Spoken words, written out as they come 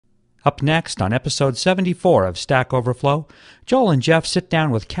Up next on episode 74 of Stack Overflow, Joel and Jeff sit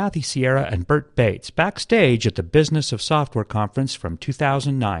down with Kathy Sierra and Bert Bates backstage at the Business of Software Conference from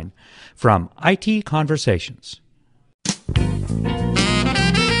 2009 from IT Conversations.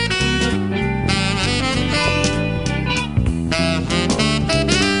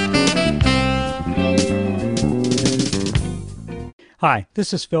 Hi,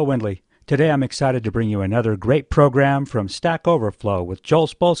 this is Phil Windley. Today I'm excited to bring you another great program from Stack Overflow with Joel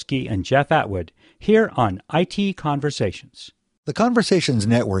Spolsky and Jeff Atwood here on IT Conversations. The Conversations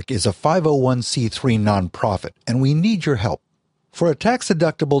Network is a 501c3 nonprofit, and we need your help. For a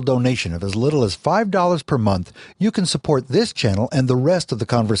tax-deductible donation of as little as $5 per month, you can support this channel and the rest of the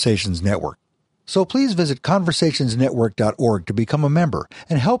Conversations Network. So please visit conversationsnetwork.org to become a member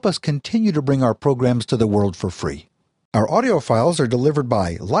and help us continue to bring our programs to the world for free. Our audio files are delivered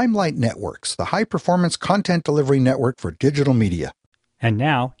by Limelight Networks, the high-performance content delivery network for digital media. And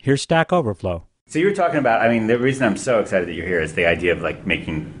now, here's Stack Overflow. So you were talking about, the reason I'm so excited that you're here is the idea of like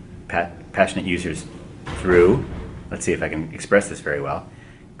making passionate users through, let's see if I can express this very well,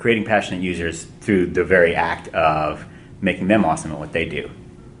 creating passionate users through the very act of making them awesome at what they do.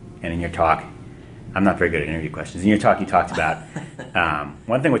 And in your talk, I'm not very good at interview questions. In your talk, you talked about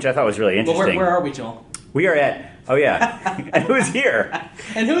one thing which I thought was really interesting. Well, where are we, Joel? We are at, and who's here?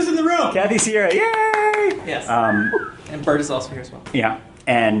 And who's in the room? Kathy Sierra, yay! Yes. And Bert is also here as well. Yeah,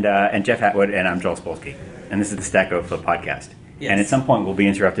 and Jeff Atwood, and I'm Joel Spolsky. And this is the Stack Overflow podcast. Yes. And at some point, we'll be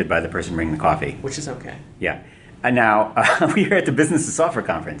interrupted by the person bringing the coffee. Which is okay. Yeah. And now, we are at the Business of Software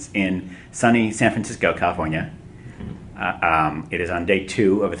Conference in sunny San Francisco, California. It is on day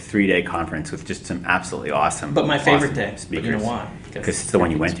 2 of a 3-day conference with just some absolutely awesome But my favorite day. speakers. But you know why? Because it's the one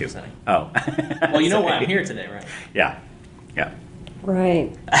you went to. Oh. Well, you know why I'm here today, right? Yeah.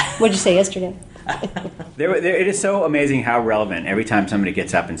 Right. What'd you say yesterday? It is so amazing how relevant every time somebody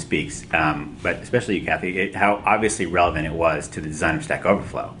gets up and speaks, but especially you, Kathy, how obviously relevant it was to the design of Stack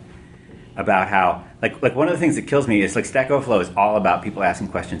Overflow. About how, like one of the things that kills me is like Stack Overflow is all about people asking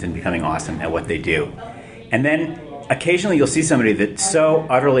questions and becoming awesome at what they do. And then occasionally you'll see somebody that so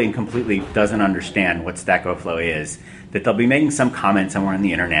utterly and completely doesn't understand what Stack Overflow is that they'll be making some comment somewhere on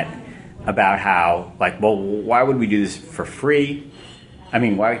the internet about how, like, well, why would we do this for free?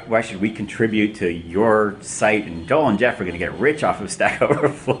 Why should we contribute to your site? And Joel and Jeff are going to get rich off of Stack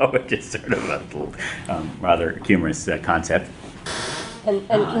Overflow, which is sort of a little rather humorous concept. And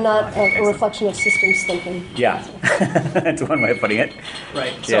not a reflection of systems thinking. Yeah, that's one way of putting it.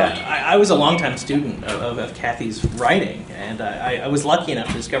 Right. So yeah. I was a longtime student of Kathy's writing, and I was lucky enough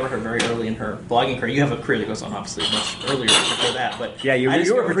to discover her very early in her blogging career. You have a career that goes on obviously much earlier before that, but yeah,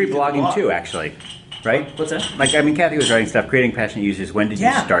 you were pre-blogging too, actually, right? What's that? Kathy was writing stuff, creating passionate users. When did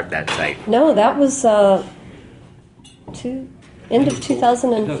you start that site? No, that was end of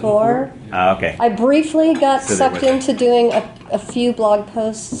 2004. Okay. I briefly got sucked into doing a few blog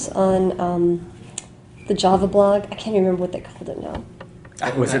posts on the Java blog. I can't remember what they called it now.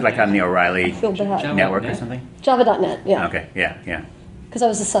 Was it like on the O'Reilly network or something? Java.net, yeah. Okay, yeah. Because I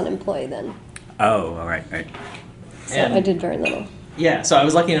was a Sun employee then. Oh, all right. So I did very little. Yeah, so I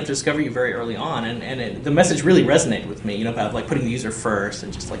was lucky enough to discover you very early on, and the message really resonated with me, about like putting the user first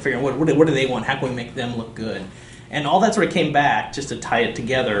and just like figuring what do they want, how can we make them look good. And all that sort of came back, just to tie it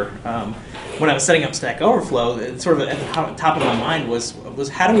together, when I was setting up Stack Overflow, sort of at the top of my mind was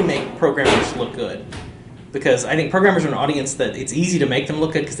how do we make programmers look good? Because I think programmers are an audience that it's easy to make them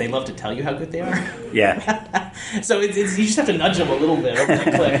look good because they love to tell you how good they are. Yeah. So you just have to nudge them a little bit over the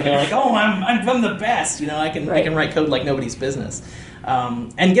cliff. And they're like, oh, I'm the best. I can write code like nobody's business.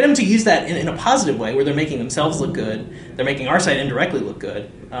 And get them to use that in a positive way where they're making themselves look good, they're making our site indirectly look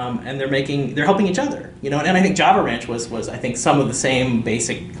good, and they're helping each other. And I think Java Ranch was I think some of the same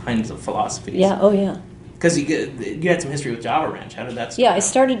basic kinds of philosophies. Yeah, oh yeah. Because you had some history with Java Ranch. How did that start? Yeah, I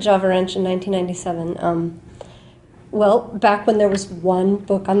started Java Ranch in 1997. Back when there was one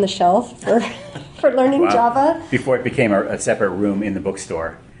book on the shelf for learning Java. Before it became a separate room in the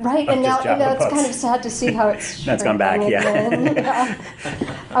bookstore. Right, and now it's kind of sad to see how it's that's gone back, yeah.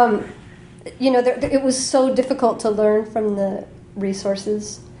 It was so difficult to learn from the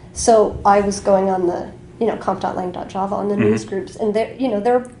resources. So I was going on the, conf.lang.java on the news groups, and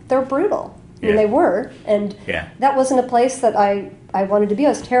they're brutal. Yeah. And they were, and that wasn't a place that I wanted to be. I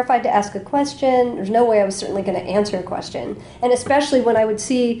was terrified to ask a question. There's no way I was certainly going to answer a question. And especially when I would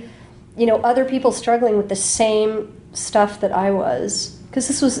see, other people struggling with the same stuff that I was, because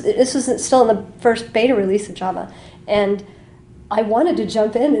this was still in the first beta release of Java, and I wanted to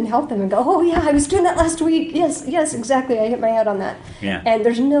jump in and help them and go, oh yeah, I was doing that last week. Yes, exactly. I hit my head on that. Yeah. And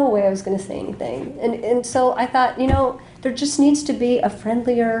there's no way I was going to say anything. And so I thought, there just needs to be a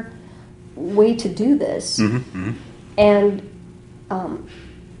friendlier, way to do this. Mm-hmm. And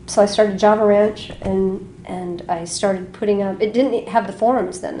so I started Java Ranch, and I started putting up. It didn't have the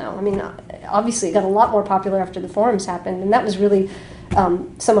forums then, though. I mean, obviously, it got a lot more popular after the forums happened, and that was really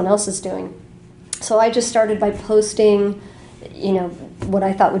someone else's doing. So I just started by posting, what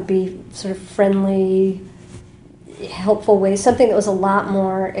I thought would be sort of friendly, helpful ways, something that was a lot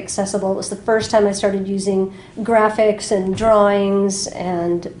more accessible. It was the first time I started using graphics and drawings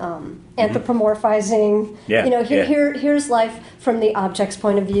and anthropomorphizing. Here's life from the object's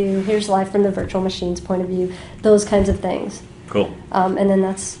point of view. Here's life from the virtual machine's point of view. Those kinds of things. Cool. And then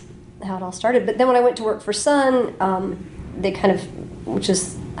that's how it all started. But then when I went to work for Sun, they kind of, which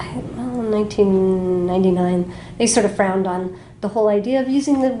is 1999, they sort of frowned on the whole idea of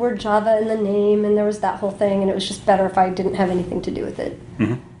using the word Java in the name, and there was that whole thing, and it was just better if I didn't have anything to do with it.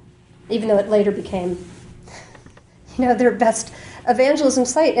 Mm-hmm. Even though it later became, their best evangelism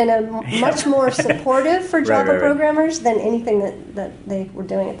site and a much more supportive for Java programmers than anything that they were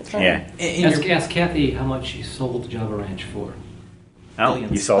doing at the time. Yeah. Ask Kathy how much she sold Java Ranch for. Oh,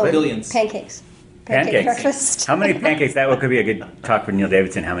 billions. You sold it? Billions. Pancakes. Pancake breakfast. How many pancakes? That could be a good talk for Neil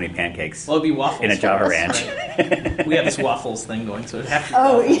Davidson. How many pancakes? Well, it'd be waffles. In a Java Ranch. Right. We have this waffles thing going, so it'd have to be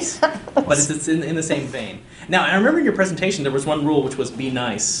waffles. Yeah. But it's in the same vein. Now, I remember in your presentation there was one rule which was be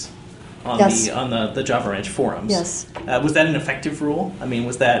nice on the Java Ranch forums. Yes. Was that an effective rule? I mean,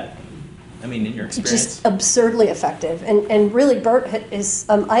 in your experience? Just absurdly effective. And really, Bert is,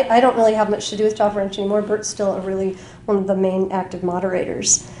 I don't really have much to do with Java Ranch anymore. Bert's still one of the main active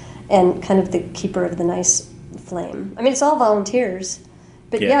moderators and kind of the keeper of the nice flame. I mean, it's all volunteers.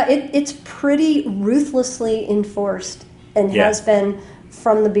 But it's pretty ruthlessly enforced and has been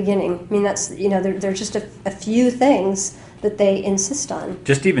from the beginning. I mean, that's, there are just a few things that they insist on.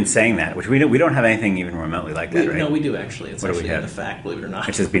 Just even saying that, which we don't have anything even remotely like that, right? No, we do actually. It's what actually do we in have? the fact, believe it or not.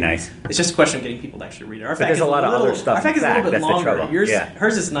 It's just be nice. It's just a question of getting people to actually read it. Our but there's a lot of other stuff. Our fact is a little bit that's longer. the trouble.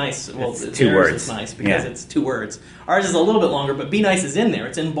 Hers is nice. Well, it's 2 words. Is nice because it's 2 words. Ours is a little bit longer, but be nice is in there.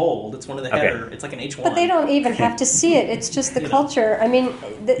 It's in bold. It's one of the header. It's like an H1. But they don't even have to see it. It's just the culture. I mean,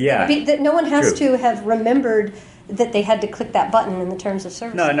 that no one has to have remembered that they had to click that button in the terms of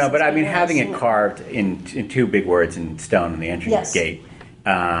service. No, but I mean, having it carved in 2 big words in stone on the entry gate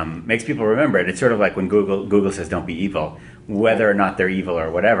makes people remember it. It's sort of like when Google says "Don't be evil," whether or not they're evil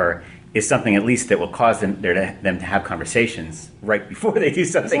or whatever is something at least that will cause them to have conversations right before they do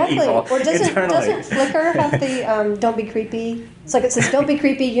something evil. Or doesn't Flickr have the "Don't be creepy"? It's like it says, "Don't be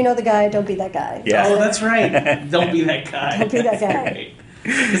creepy." You know the guy. Don't be that guy. Yeah. Oh, that's right. Don't be that guy. Don't be that guy.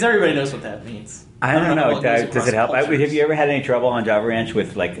 Because everybody knows what that means. I don't know. Does it help? Have you ever had any trouble on Java Ranch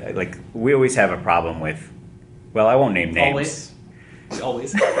with like we always have a problem with? Well, I won't name names.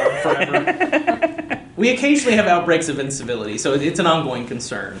 Always, forever. We occasionally have outbreaks of incivility, so it's an ongoing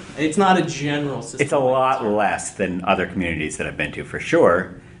concern. It's not a general system. It's a lot less than other communities that I've been to, for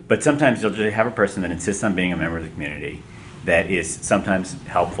sure. But sometimes you'll just have a person that insists on being a member of the community that is sometimes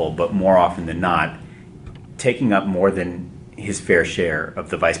helpful, but more often than not, taking up more than his fair share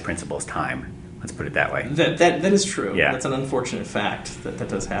of the vice principal's time. Let's put it that way. That is true. Yeah. That's an unfortunate fact that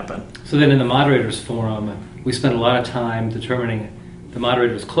does happen. So then in the moderators forum, we spent a lot of time determining the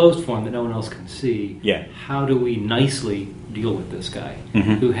moderator's closed forum that no one else can see. Yeah. How do we nicely deal with this guy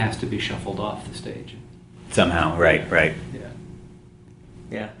who has to be shuffled off the stage? Somehow, right. Yeah.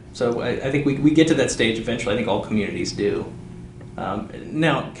 Yeah. So I think we get to that stage eventually. I think all communities do.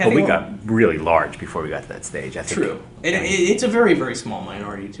 Now, Kathy, we got really large before we got to that stage. I think. True. It's a very, very small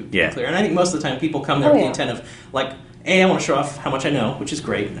minority, to be clear. And I think most of the time people come there with the intent of, like, A, I want to show off how much I know, which is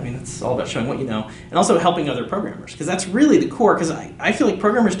great. I mean, it's all about showing what you know. And also helping other programmers, because that's really the core. Because I feel like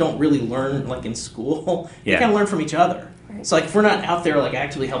programmers don't really learn, like, in school. They kind of learn from each other. Right. So, like, if we're not out there, like,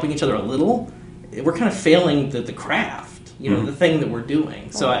 actually helping each other a little, we're kind of failing the craft, the thing that we're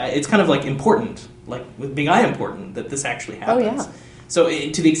doing. So it's kind of, like, important, like, with big I important, that this actually happens. Oh, yeah. So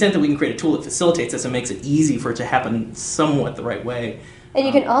to the extent that we can create a tool that facilitates this and makes it easy for it to happen somewhat the right way. And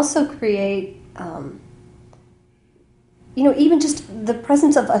you can also create, even just the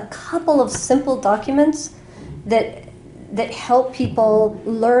presence of a couple of simple documents that help people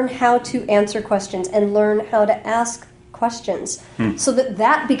learn how to answer questions and learn how to ask questions, so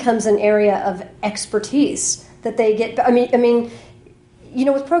that becomes an area of expertise that they get. I mean.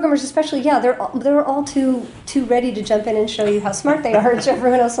 With programmers especially, they're all too ready to jump in and show you how smart they are and show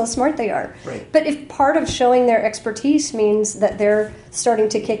everyone else how smart they are. Right. But if part of showing their expertise means that they're starting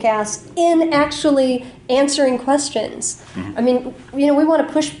to kick ass in actually answering questions, I mean, we want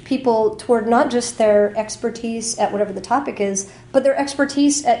to push people toward not just their expertise at whatever the topic is, but their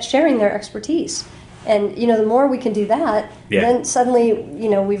expertise at sharing their expertise. And the more we can do that, then suddenly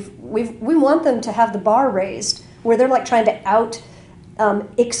we want them to have the bar raised where they're like trying to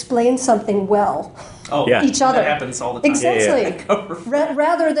explain something well. Each other. That happens all the time. Exactly.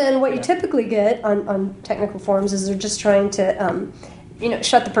 Rather than what you typically get on technical forums is they're just trying to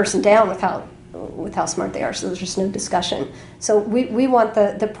shut the person down with how smart they are, so there's just no discussion. So we want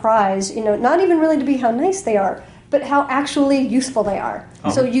the prize, not even really to be how nice they are, but how actually useful they are.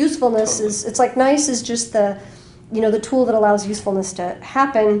 So usefulness it's like nice is just the tool that allows usefulness to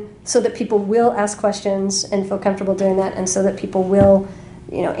happen so that people will ask questions and feel comfortable doing that, and so that people will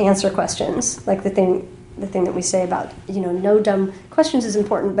answer questions. Like the thing that we say about no dumb questions is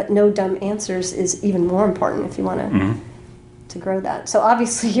important, but no dumb answers is even more important if you want to grow that. So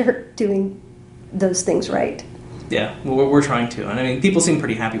obviously you're doing those things right. Yeah, well, we're trying to. And I mean, people seem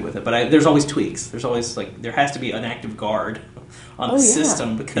pretty happy with it, but there's always tweaks. There's always, there has to be an active guard on the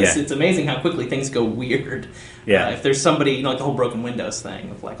system, because it's amazing how quickly things go weird. Yeah. If there's somebody, like the whole broken windows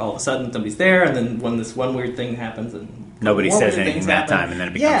thing, of all of a sudden somebody's there, and then when this one weird thing happens, and nobody says anything that time, and then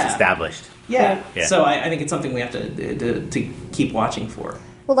it becomes established. Yeah. So I think it's something we have to keep watching for.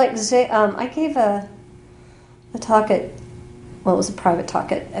 Well, like I gave a talk it was a private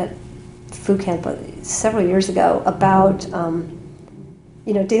talk at Food Camp several years ago about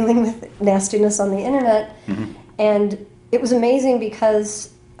dealing with nastiness on the internet, and it was amazing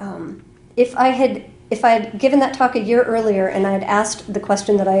because if I had given that talk a year earlier and I had asked the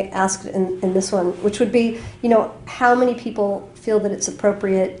question that I asked in this one, which would be how many people feel that it's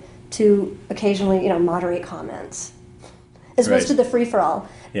appropriate to occasionally moderate comments as opposed to the free for all,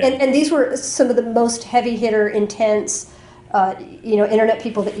 and these were some of the most heavy hitter, intense. Internet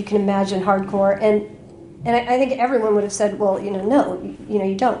people that you can imagine, hardcore, and I think everyone would have said, well, no,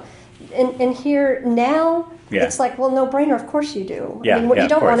 you don't. And here now, it's like, well, no brainer. Of course you do. Yeah, I mean, you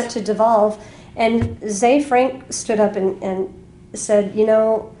don't want it to devolve. And Zay Frank stood up and said,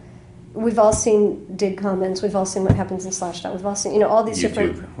 we've all seen dig comments. We've all seen what happens in Slashdot. We've all seen, all these YouTube,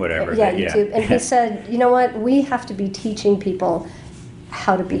 different whatever. Yeah, YouTube. Yeah. And he said, you know what? We have to be teaching people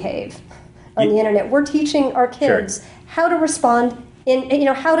how to behave on the internet. We're teaching our kids how to respond in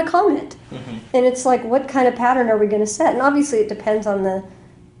how to comment. And it's like, what kind of pattern are we going to set? And obviously it depends on the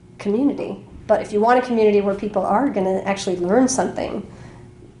community, but if you want a community where people are going to actually learn something,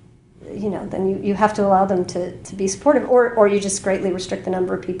 then you have to allow them to be supportive, or you just greatly restrict the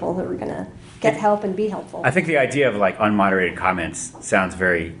number of people who are going to get help and be helpful. I think the idea of unmoderated comments sounds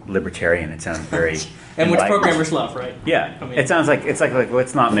very libertarian. It sounds very and which programmers love, right? Yeah, I mean, it sounds like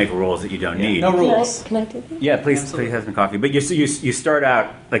let's not make rules that you don't need. No rules. Can I do that? Yeah, please have some coffee. But you start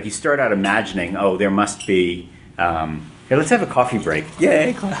out imagining, there must be. Here, let's have a coffee break. Yay!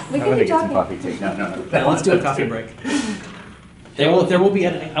 We can get be some talking. coffee too. No. Yeah, let's do a coffee break. There will be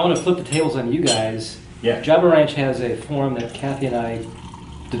editing. I want to flip the tables on you guys. Yeah. Java Ranch has a forum that Kathy and I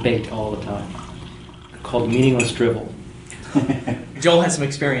debate all the time called Meaningless Drivel. Joel has some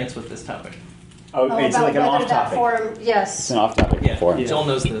experience with this topic. It's about like an whether off-topic. That forum, yes. It's an off-topic forum. Joel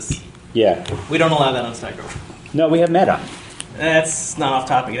knows this. Yeah. We don't allow that on Stack Overflow. No, we have Meta. That's not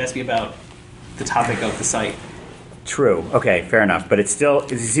off-topic. It has to be about the topic of the site. True. Okay, fair enough. But it's still.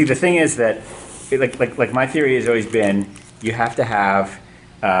 You see, the thing is that, like my theory has always been, you have to have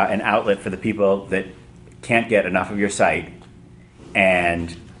an outlet for the people that can't get enough of your site,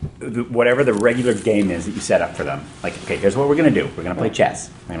 and whatever the regular game is that you set up for them. Like, okay, here's what we're going to do. We're going to play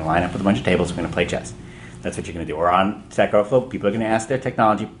chess. We're going to line up with a bunch of tables. We're going to play chess. That's what you're going to do. Or on Stack Overflow, people are going to ask their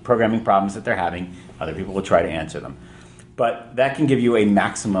technology programming problems that they're having. Other people will try to answer them. But that can give you a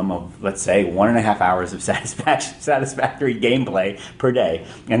maximum of, let's say, 1.5 hours of satisfactory gameplay per day.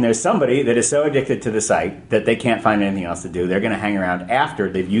 And there's somebody that is so addicted to the site that they can't find anything else to do. They're going to hang around after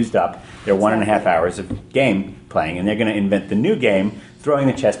they've used up their 1.5 hours of game playing, and they're going to invent the new game, throwing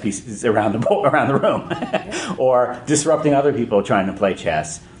the chess pieces around the room, or disrupting other people trying to play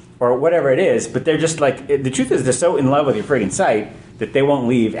chess, or whatever it is. But they're just like, the truth is, they're so in love with your friggin' site that they won't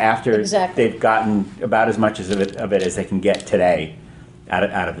leave after they've gotten about as much of it as they can get today out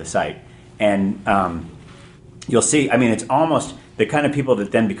of the site. And you'll see, I mean, it's almost the kind of people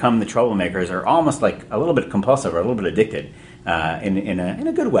that then become the troublemakers are almost like a little bit compulsive or a little bit addicted in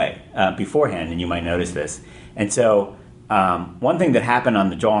a good way beforehand, and you might notice this. And so one thing that happened on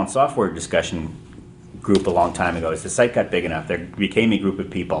the Joel on Software discussion group a long time ago is the site got big enough, there became a group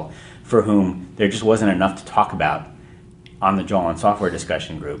of people for whom there just wasn't enough to talk about on the Joel on Software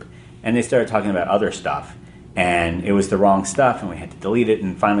discussion group, and they started talking about other stuff, and it was the wrong stuff, and we had to delete it,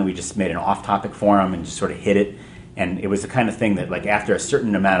 and finally we just made an off-topic forum and just sort of hid it, and it was the kind of thing that, like, after a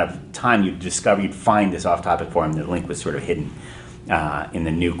certain amount of time you'd find this off-topic forum, the link was sort of hidden in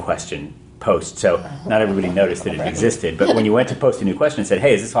the new question post, so not everybody noticed that it existed. But when you went to post a new question and said,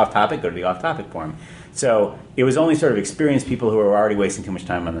 "Hey, is this off topic?" Go to the off topic forum. So it was only sort of experienced people who were already wasting too much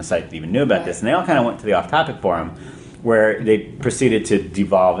time on the site that even knew about this, and they all kind of went to the off topic forum, where they proceeded to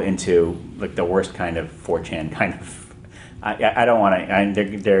devolve into like the worst kind of 4chan kind of. I don't want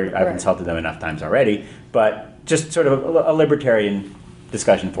to. I've insulted them enough times already, but just sort of a libertarian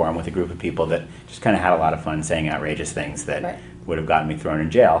discussion forum with a group of people that just kind of had a lot of fun saying outrageous things that would have gotten me thrown in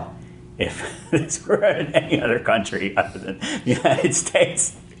jail if this were in any other country other than the United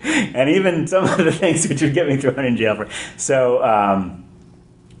States. And even some of the things which would get me thrown in jail for. So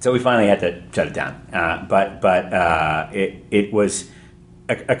we finally had to shut it down. But it was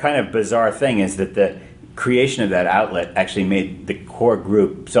a kind of bizarre thing is that the creation of that outlet actually made the core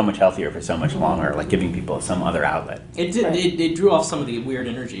group so much healthier for so much longer, like giving people some other outlet. It did. It drew off some of the weird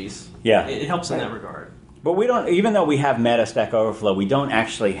energies. Yeah. It helps in that regard. But we don't, even though we have Meta Stack Overflow, we don't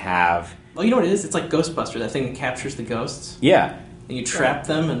actually have... Well, you know what it is? It's like Ghostbuster, that thing that captures the ghosts. Yeah. And you trap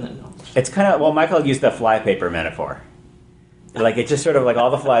them and then... It's kind of, well, Michael used the flypaper metaphor. Like, it's just sort of like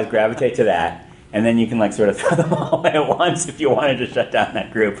all the flies gravitate to that, and then you can like sort of throw them all away at once if you wanted to shut down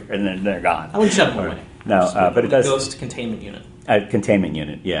that group, and then they're gone. I wouldn't shut them away. No, but it does... Ghost containment unit. A containment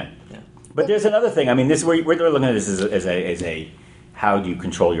unit, yeah. But there's another thing. I mean, this we're looking at this as a how do you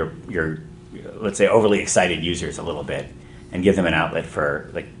control your let's say overly excited users a little bit and give them an outlet for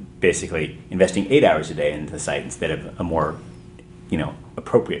like basically investing 8 hours a day into the site instead of a more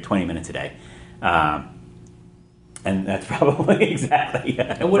appropriate 20 minutes a day. And that's probably exactly.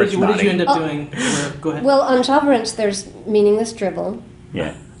 And what did you end up doing? Go ahead. Well, on Java Wrench, there's meaningless dribble.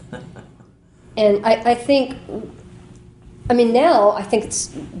 Yeah. And I think, now I think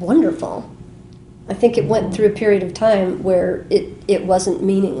it's wonderful. I think it went through a period of time where it wasn't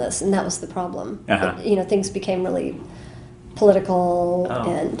meaningless, and that was the problem. Uh-huh. Things became really political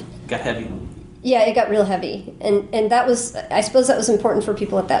and... Got heavy. Yeah, it got real heavy. And that was, I suppose that was important for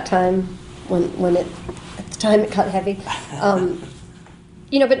people at that time, when at the time it got heavy.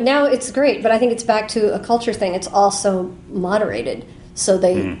 But now it's great, but I think it's back to a culture thing. It's also moderated, so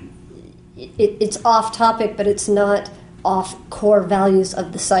they... It's off topic, but it's not off core values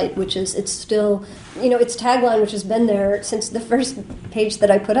of the site, it's still, its tagline, which has been there since the first page that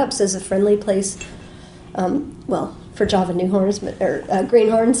I put up, says a friendly place, for Java Newhorns, or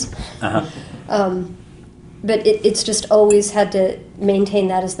Greenhorns. Uh-huh. But it's just always had to maintain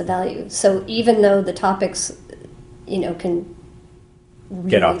that as the value. So even though the topics, can really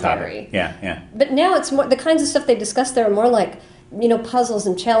get off topic. Vary. Yeah. But now it's more, the kinds of stuff they discuss there are more like, puzzles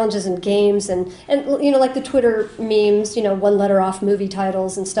and challenges and games and like the Twitter memes, one letter off movie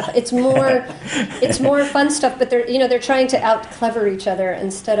titles and stuff. It's more fun stuff, but they're trying to out clever each other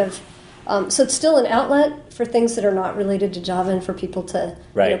instead of so it's still an outlet for things that are not related to Java and for people to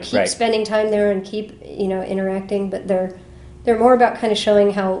keep spending time there and keep interacting, but they're more about kind of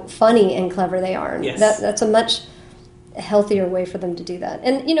showing how funny and clever they are. And that's a much healthier way for them to do that.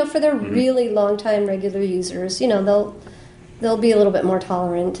 And for their really long time regular users, they'll be a little bit more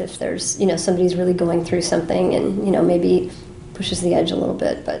tolerant if there's, somebody's really going through something and, maybe pushes the edge a little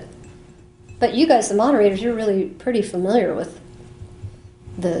bit. But you guys, the moderators, you're really pretty familiar with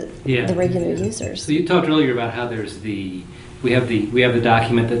the regular users. So you talked earlier about how we have the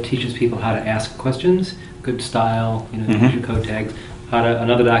document that teaches people how to ask questions, good style, use your code tags.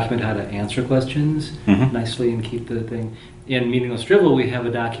 Another document how to answer questions nicely and keep the thing. In Meaningless Dribble, we have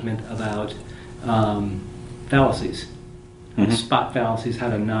a document about fallacies. Spot fallacies, how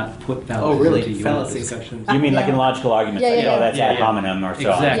to not put fallacies into your discussions. You mean like in logical arguments, that's ad hominem or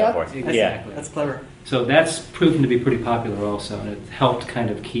so on and so forth. Exactly. Yeah. That's clever. So that's proven to be pretty popular also, and it helped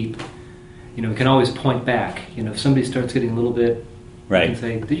kind of keep, we can always point back. If somebody starts getting a little bit, you can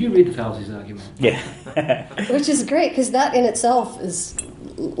say, did you read the fallacies document? Yeah. Which is great, because that in itself is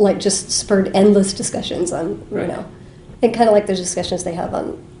like just spurred endless discussions on, and kind of like the discussions they have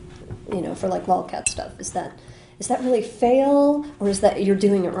on, for like lolcat stuff. Is that really fail, or is that you're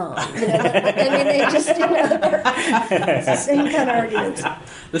doing it wrong? They just, it's the same kind of arguments.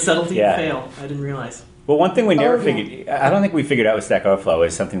 The subtlety of fail, I didn't realize. Well, one thing we never figured, I don't think we figured out with Stack Overflow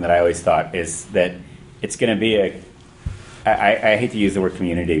is something that I always thought is that it's going to be I hate to use the word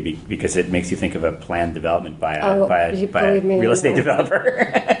community because it makes you think of a planned development by a real estate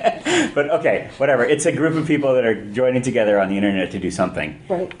developer. But okay, whatever. It's a group of people that are joining together on the internet to do something.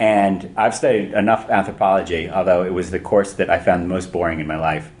 Right. And I've studied enough anthropology, although it was the course that I found the most boring in my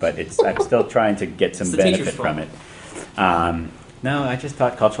life. But I'm still trying to get some benefit from it. No, I just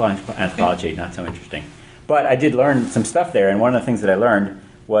thought cultural anthropology not so interesting. But I did learn some stuff there, and one of the things that I learned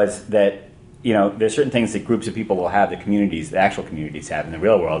was that there's certain things that groups of people will have that the actual communities have in the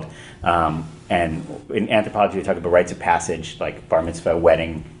real world. And in anthropology, we talk about rites of passage, like bar mitzvah,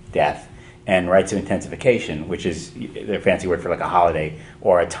 wedding, death, and rites of intensification, which is their fancy word for like a holiday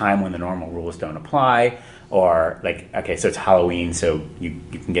or a time when the normal rules don't apply. Or so it's Halloween, so you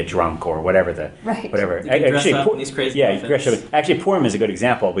can get drunk or whatever whatever. You can dress up in these crazy outfits. Actually, Purim is a good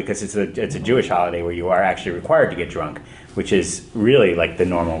example because it's a Jewish holiday where you are actually required to get drunk, which is really like the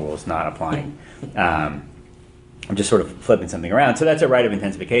normal rules not applying. I'm just sort of flipping something around. So that's a rite of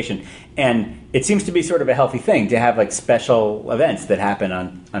intensification, and it seems to be sort of a healthy thing to have like special events that happen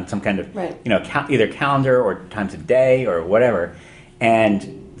on some kind of either calendar or times of day or whatever,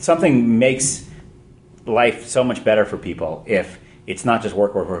 and something makes life so much better for people if it's not just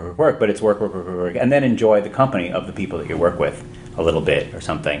work, but it's work, and then enjoy the company of the people that you work with a little bit or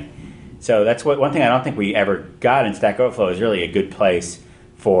something. So that's one thing I don't think we ever got in Stack Overflow is really a good place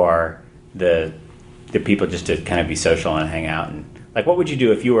for the people just to kind of be social and hang out. And like, what would you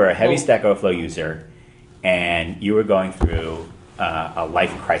do if you were a heavy Stack Overflow user and you were going through a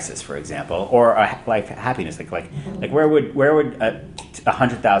life crisis, for example, or a life happiness? Like where would a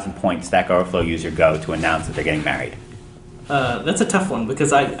 100,000 point Stack Overflow user go to announce that they're getting married? That's a tough one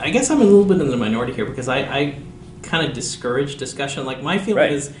because I guess I'm a little bit in the minority here because I kind of discourage discussion. Like my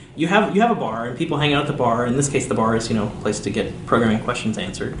feeling is you have a bar and people hang out at the bar. In this case, the bar is a place to get programming questions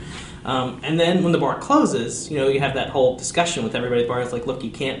answered. And then when the bar closes, you have that whole discussion with everybody at the bar. It's like, look,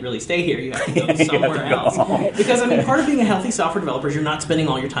 you can't really stay here. You have to go somewhere else. Because part of being a healthy software developer is you're not spending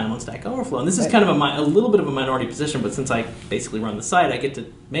all your time on Stack Overflow. And this is kind of a little bit of a minority position, but since I basically run the site, I get to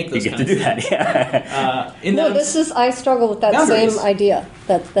make those kinds of decisions. You get to do that, yeah. I struggle with that boundaries. same idea.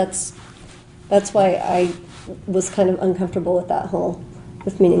 That's why I was kind of uncomfortable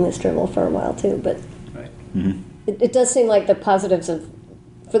with meaningless dribble for a while too. But it does seem like the positives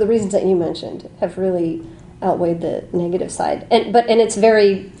for the reasons that you mentioned, have really outweighed the negative side. And it's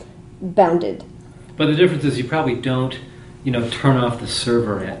very bounded. But the difference is you probably don't, turn off the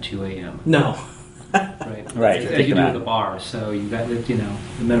server at 2 a.m. No. Right. As you do at the bar. So you got the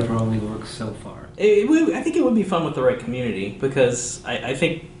metaphor only works so far. I think it would be fun with the right community because I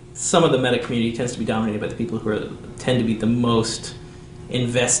think some of the meta community tends to be dominated by the people who tend to be the most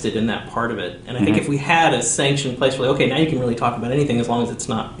invested in that part of it. And I think if we had a sanctioned place where, okay, now you can really talk about anything as long as it's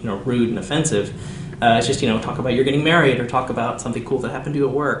not rude and offensive. It's just, talk about you're getting married or talk about something cool that happened to you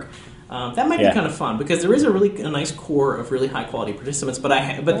at work. That might be kind of fun because there is a nice core of really high quality participants.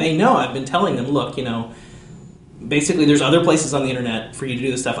 But they know I've been telling them, look, basically there's other places on the internet for you to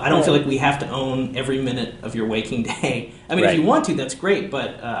do this stuff. I don't feel like we have to own every minute of your waking day. I mean, if you want to, that's great.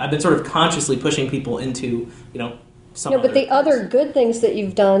 But I've been sort of consciously pushing people into, but the other good things that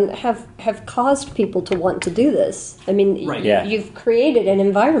you've done have caused people to want to do this. I mean, you've created an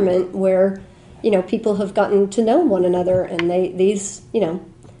environment where, people have gotten to know one another, and these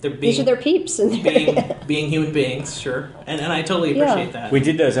are their peeps. And being human beings, sure. And I totally appreciate that. We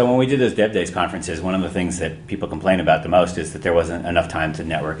did those, when we did those Dev Days conferences, one of the things that people complain about the most is that there wasn't enough time to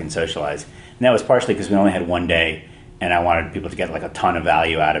network and socialize. And that was partially because we only had one day, and I wanted people to get like a ton of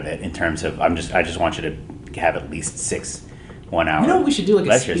value out of it in terms of, I just want you to have at least 6 1-hour. You know what we should do, like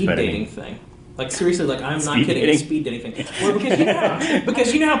lectures, a speed dating thing. Like seriously, like I'm not kidding. A speed dating thing. Well,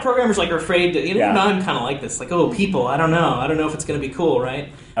 because you know how programmers are afraid to. I'm kind of like this. Like, people. I don't know if it's going to be cool,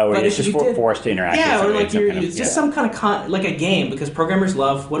 right? Oh, but it's just forced to interact. Yeah, with or like it's just some kind of like a game. Because programmers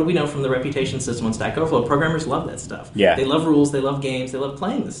love. What do we know from the reputation system on Stack Overflow? Programmers love that stuff. Yeah, they love rules. They love games. They love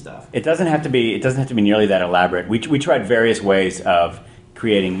playing this stuff. It doesn't have to be nearly that elaborate. We tried various ways of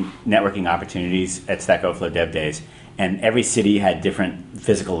creating networking opportunities at Stack Overflow Dev Days. And every city had different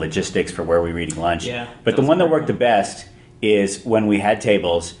physical logistics for where we were eating lunch. Yeah, but the one that worked the best is when we had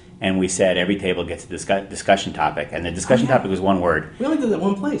tables and we said every table gets a discussion topic. And the discussion topic was one word. We only did that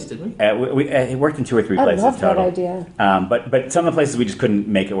one place, didn't we? It worked in 2 or 3 places total. I love that idea. But some of the places we just couldn't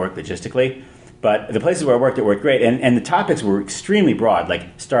make it work logistically. But the places where it worked great. And the topics were extremely broad, like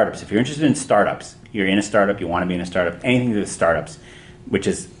startups. If you're interested in startups, you're in a startup, you want to be in a startup, anything to do with startups, which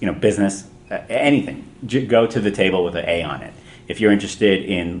is business, anything, go to the table with an A on it. If you're interested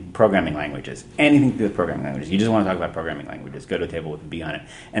in programming languages, anything to do with programming languages, you just want to talk about programming languages, go to a table with a B on it.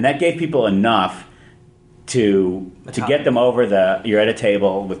 And that gave people enough to get them over you're at a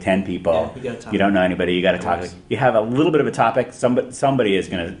table with 10 people, you don't know anybody, you got to talk. You have a little bit of a topic, somebody is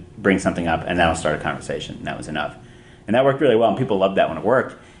going to bring something up, and that'll start a conversation, and that was enough. And that worked really well, and people loved that when it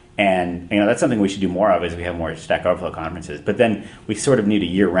worked. And that's something we should do more of as we have more Stack Overflow conferences. But then we sort of need a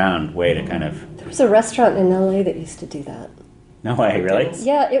year-round way to kind of... There was a restaurant in LA that used to do that. No way, really?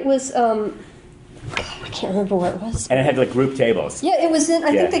 Yeah, it was I can't remember where it was. And it had like group tables. Yeah, it was in.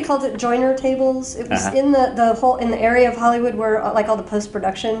 I think they called it joiner tables. It was in the area of Hollywood where like all the post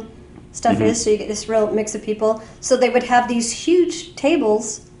production stuff is. So you get this real mix of people. So they would have these huge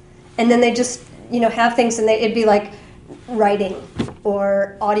tables, and then they just have things, and it'd be like writing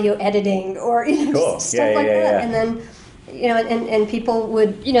or audio editing or just stuff like that. And then and people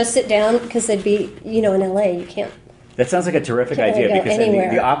would sit down because they'd be in LA. You can't. That sounds like a terrific idea, because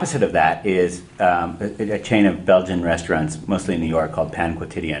the opposite of that is a chain of Belgian restaurants, mostly in New York, called Pan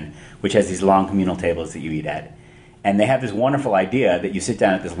Quotidien, which has these long communal tables that you eat at. And they have this wonderful idea that you sit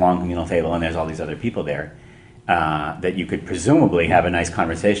down at this long communal table and there's all these other people there that you could presumably have a nice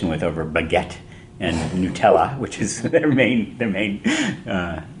conversation with over baguette and Nutella, which is their main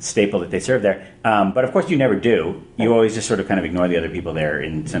staple that they serve there. But of course you never do. You always just sort of kind of ignore the other people there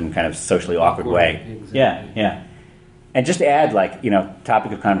in some kind of socially awkward way. Exactly. Yeah. And just to add,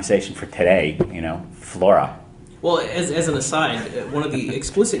 topic of conversation for today, flora. Well, as an aside, one of the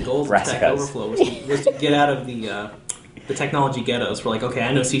explicit goals of Stack Overflow was to get out of the technology ghettos. We're like, okay,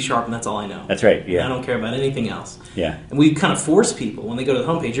 I know C# and that's all I know. That's right, yeah. I don't care about anything else. Yeah. And we kind of force people, when they go to the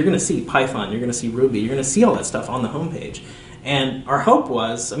homepage, you're going to see Python, you're going to see Ruby, you're going to see all that stuff on the homepage. And our hope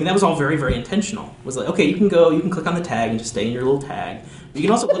was, that was all very, very intentional. It was like, okay, you can click on the tag and just stay in your little tag. You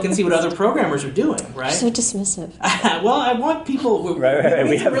can also look and see what other programmers are doing, right? So dismissive. Well, I want people... We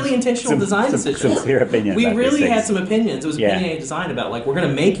made some really intentional design decisions. Some clear opinions. We really had some opinions. It was opinionated design about, we're going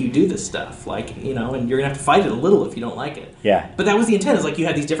to make you do this stuff. And you're going to have to fight it a little if you don't like it. Yeah. But that was the intent. It's you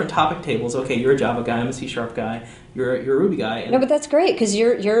had these different topic tables. Okay, you're a Java guy, I'm a C# guy, you're a Ruby guy. No, but that's great, because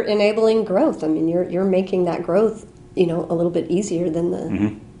you're enabling growth. You're making that growth, a little bit easier than the...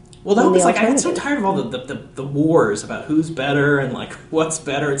 Mm-hmm. Well, that was I got so tired of all the wars about who's better and what's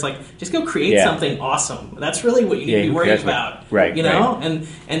better. It's just go create something awesome. That's really what you need to be worried about, right? Right. And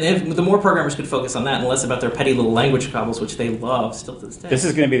if the more programmers could focus on that and less about their petty little language problems, which they love still to this day. This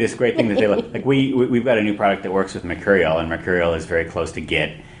is going to be this great thing that they love. We've got a new product that works with Mercurial, and Mercurial is very close to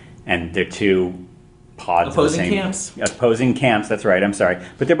Git, and they're two pods opposing camps. That's right. I'm sorry,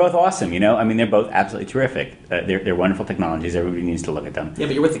 but they're both awesome. They're both absolutely terrific. They're wonderful technologies. Everybody needs to look at them. Yeah,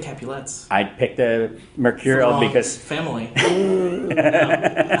 but you're with the Capulets. I picked the Mercurial because family. I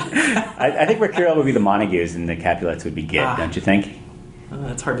think Mercurial would be the Montagues and the Capulets would be Git. Don't you think?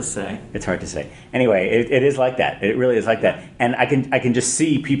 It's hard to say. It's hard to say. Anyway, it is like that. It really is like that. And I can just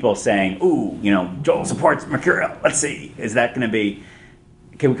see people saying, "Ooh, Joel supports Mercurial. Let's see. Is that going to be?"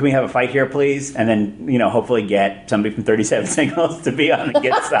 Can we have a fight here, please? And then, hopefully get somebody from 37 Signals to be on the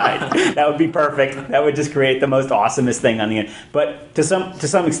Git side. That would be perfect. That would just create the most awesomest thing on the end. But to some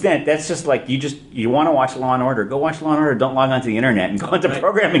extent, that's just you want to watch Law & Order. Go watch Law & Order. Don't log onto the internet and go into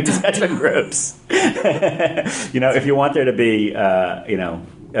programming discussion groups. If you want there to be, an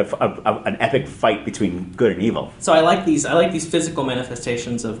epic fight between good and evil. So I like these physical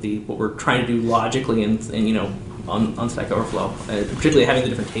manifestations of what we're trying to do logically and on Stack Overflow, particularly having the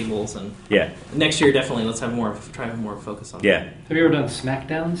different tables. And next year, definitely, let's try to have more focus on that. Have you ever done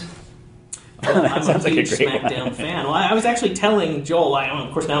Smackdowns? I'm a huge SmackDown fan. Well, I was actually telling Joel,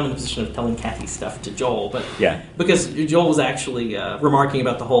 of course now I'm in the position of telling Kathy stuff to Joel, but because Joel was actually remarking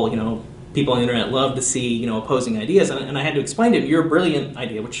about the whole, people on the internet love to see, opposing ideas, and I had to explain to him your brilliant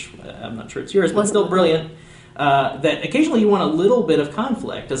idea, which I'm not sure it's yours, but still brilliant, that occasionally you want a little bit of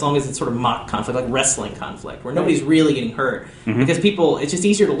conflict, as long as it's sort of mock conflict, like wrestling conflict, where nobody's really getting hurt, because it's just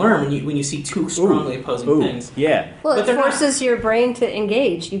easier to learn when you see two strongly opposing things. Yeah. Well, it forces your brain to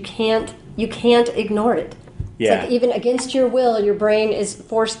engage. You can't ignore it. Yeah. It's even against your will, your brain is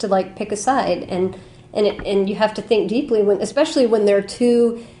forced to pick a side, and you have to think deeply especially when they're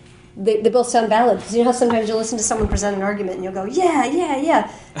two. They both sound valid, because how sometimes you'll listen to someone present an argument and you'll go, yeah,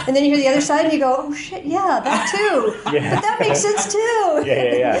 and then you hear the other side and you go, oh shit, yeah, that too, but that makes sense too.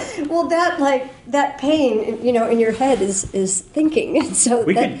 Yeah. Well, that pain, in your head is thinking, and so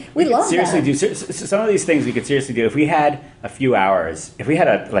we love seriously that. do some of these things. We could seriously do if we had a few hours. If we had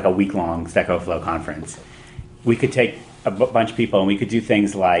a week-long Stack Overflow conference, we could take a bunch of people and we could do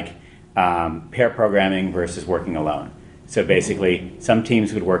things like pair programming versus working alone. So basically, some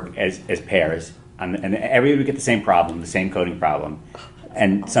teams would work as pairs, and everybody would get the same problem, the same coding problem.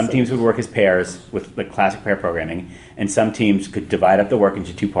 And some teams would work as pairs with classic pair programming, and some teams could divide up the work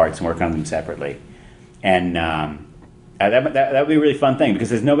into two parts and work on them separately. And that would be a really fun thing, because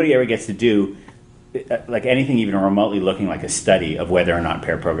there's nobody ever gets to do anything even remotely looking like a study of whether or not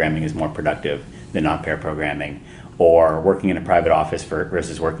pair programming is more productive than not pair programming, or working in a private office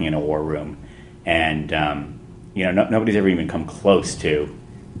versus working in a war room. And nobody's ever even come close to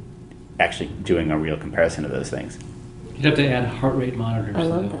actually doing a real comparison of those things. You'd have to add heart rate monitors. I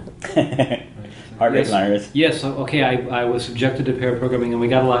love that. Heart rate monitors. Yes. Okay. I was subjected to pair programming, and we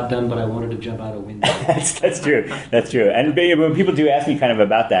got a lot done, but I wanted to jump out a window. That's true. That's true. And when people do ask me kind of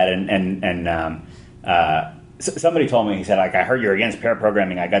about that, and somebody told me, he said, like, I heard you're against pair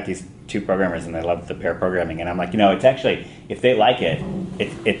programming. I got these two programmers, and they love the pair programming. And I'm like, it's actually, if they like it,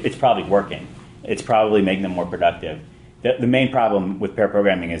 it's probably working. It's probably making them more productive. The main problem with pair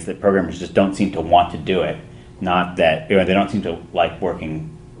programming is that programmers just don't seem to want to do it. Not that they don't seem to like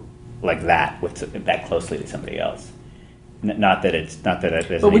working like that that closely to somebody else. Not that it's.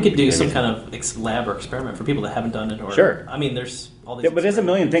 But we could do some kind of lab or experiment for people that haven't done it. Or, sure. I mean, there's all these. But there's a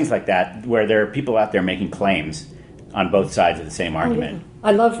million things like that where there are people out there making claims on both sides of the same argument. Yeah.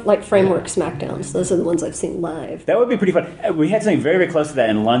 I love framework smackdowns. Those are the ones I've seen live. That would be pretty fun. We had something very, very close to that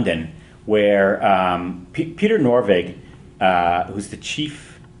in London, where Peter Norvig, who's the chief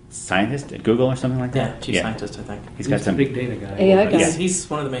scientist at Google or something like that. Yeah, chief scientist, I think. He's got some big data guy. AI guy. He's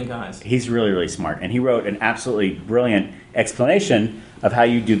one of the main guys. He's really, really smart, and he wrote an absolutely brilliant explanation of how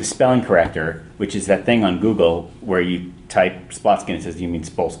you do the spelling corrector, which is that thing on Google where you type Splotsky and it says you mean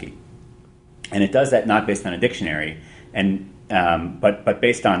Spolsky, and it does that not based on a dictionary, and but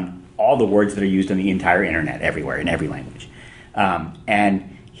based on all the words that are used on the entire internet, everywhere in every language,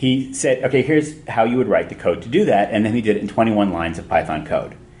 and he said, okay, here's how you would write the code to do that, and then he did it in 21 lines of Python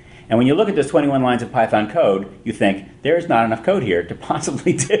code. And when you look at those 21 lines of Python code, you think, there's not enough code here to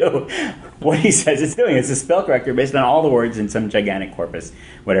possibly do what he says it's doing. It's a spell corrector based on all the words in some gigantic corpus,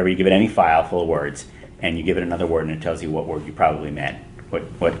 whatever. You give it any file full of words, and you give it another word, and it tells you what word you probably meant,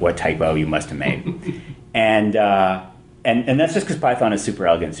 what typo you must have made. and that's just because Python is super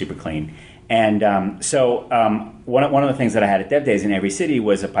elegant, super clean. And so one of the things that I had at Dev Days in every city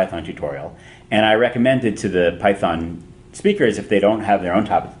was a Python tutorial. And I recommended to the Python speakers, if they don't have their own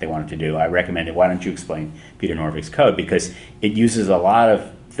topic that they wanted to do, I recommended, why don't you explain Peter Norvig's code? Because it uses a lot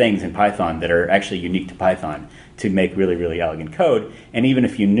of things in Python that are actually unique to Python to make really, really elegant code. And even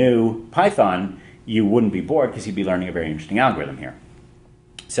if you knew Python, you wouldn't be bored because you'd be learning a very interesting algorithm here.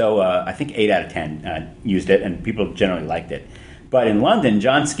 So I think 8 out of 10 used it, and people generally liked it. But in London,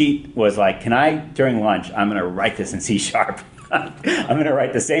 John Skeet was like, can I, during lunch, I'm going to write this in C#. I'm going to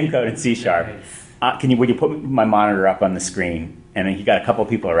write the same code in C#. Would you put my monitor up on the screen? And then he got a couple of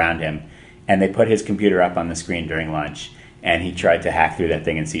people around him, and they put his computer up on the screen during lunch, and he tried to hack through that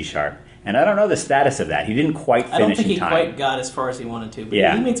thing in C#. And I don't know the status of that. He didn't quite finish in time. I don't think he quite got as far as he wanted to, but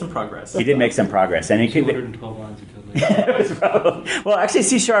he made some progress. He did make some progress. And he 212 lines of code. Well, actually,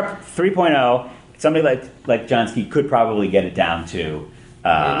 C# 3.0, somebody like John Skeet could probably get it down to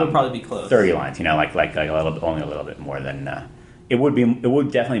it would probably be close. 30 lines, like only a little bit more than... It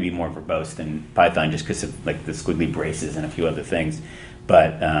would definitely be more verbose than Python just because of like the squiggly braces and a few other things,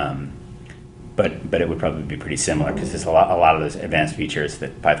 but it would probably be pretty similar because there's a lot of those advanced features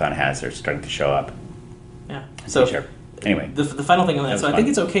that Python has are starting to show up. Yeah. So sure. Anyway, the final thing on that. So I fun. think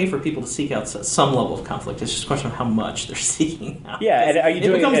it's okay for people to seek out some level of conflict. It's just a question of how much they're seeking out. Yeah, and are you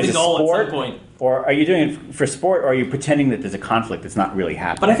doing it as a sport, at some point. Or are you doing it for sport, or are you pretending that there's a conflict that's not really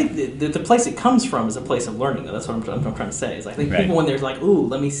happening? But I think the place it comes from is a place of learning. Though. That's what I'm trying to say. Is I think people when there's like, ooh,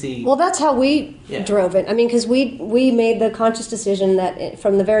 let me see. Well, that's how we drove it. I mean, because we made the conscious decision that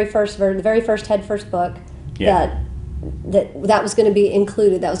from the very first head first book that was going to be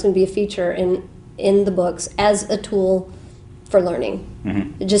included. That was going to be a feature in the books as a tool for learning.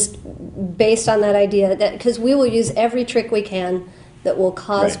 Mm-hmm. Just based on that idea that because we will use every trick we can that will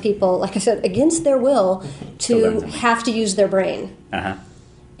cause people, like I said, against their will, to have to use their brain. Uh-huh.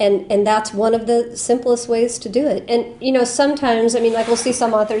 And that's one of the simplest ways to do it. And, sometimes, like we'll see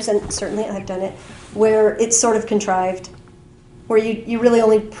some authors, and certainly I've done it, where it's sort of contrived, where you're really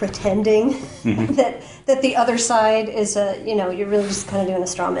only pretending that the other side is you're really just kind of doing a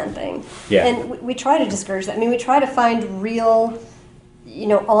straw man thing. Yeah. And we try to discourage that. We try to find real,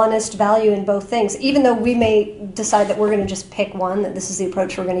 honest value in both things, even though we may decide that we're going to just pick one, that this is the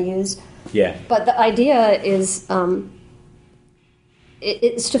approach we're going to use. Yeah. But the idea is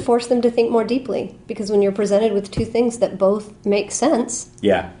it's to force them to think more deeply, because when you're presented with two things that both make sense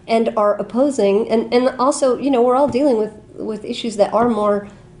and are opposing, and also, we're all dealing with issues that are more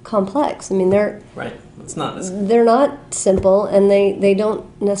complex. They're right. It's not. They're not simple, and they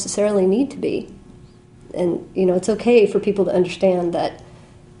don't necessarily need to be. And it's okay for people to understand that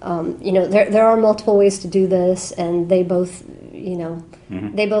there are multiple ways to do this, and they both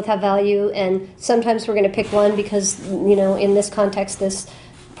they both have value. And sometimes we're going to pick one because in this context this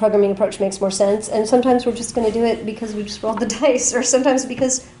programming approach makes more sense, and sometimes we're just going to do it because we just rolled the dice, or sometimes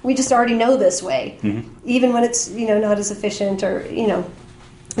because we just already know this way, even when it's not as efficient, or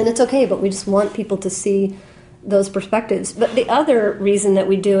and it's okay. But we just want people to see those perspectives. But the other reason that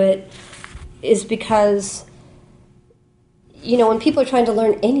we do it is because, when people are trying to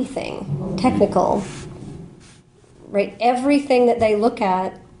learn anything technical, right, everything that they look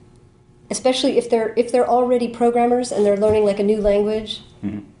at, especially if they're already programmers and they're learning like a new language,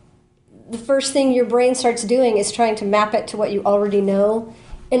 the first thing your brain starts doing is trying to map it to what you already know.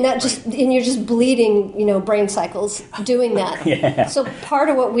 And and you're just bleeding, brain cycles doing that. Yeah. So part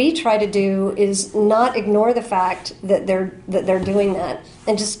of what we try to do is not ignore the fact that they're doing that,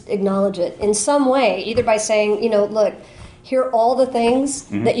 and just acknowledge it in some way, either by saying, look, here are all the things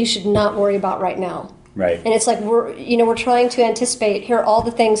that you should not worry about right now. Right. And it's like we're trying to anticipate. Here are all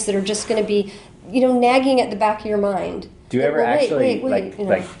the things that are just going to be, nagging at the back of your mind. Do you ever wait,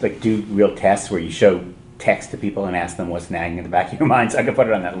 do real tests where you show text to people and ask them what's nagging in the back of your mind so I can put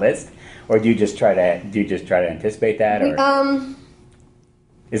it on that list, or do you just try to anticipate that? Or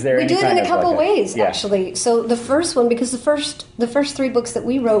is there? We do it in a couple ways, actually. So the first one, because the first 3 books that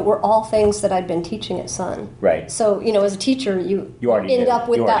we wrote were all things that I'd been teaching at Sun. Right. So as a teacher, you end up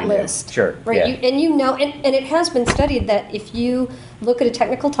with that list. Sure. Right. Yeah. And it has been studied that if you look at a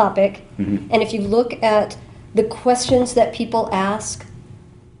technical topic, and if you look at the questions that people ask,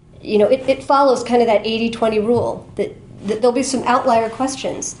 it follows kind of that 80-20 rule that there'll be some outlier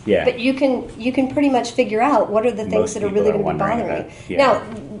questions. Yeah. But you can pretty much figure out what are the things that are really going to be bothering you. Yeah. Now,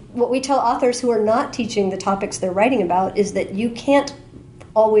 what we tell authors who are not teaching the topics they're writing about is that you can't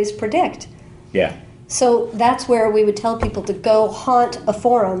always predict. Yeah. So that's where we would tell people to go haunt a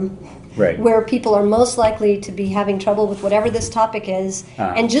forum where people are most likely to be having trouble with whatever this topic is,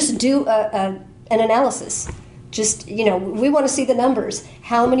 and just do an analysis. Just, we want to see the numbers.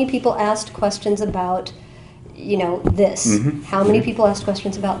 How many people asked questions about, this? How many people asked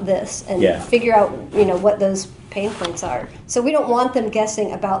questions about this? And figure out, what those pain points are. So we don't want them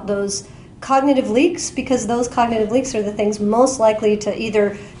guessing about those cognitive leaks, because those cognitive leaks are the things most likely to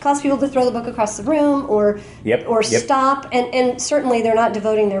either cause people to throw the book across the room or stop. And certainly they're not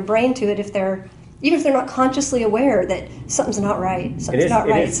devoting their brain to it even if they're not consciously aware that something's not right. Something's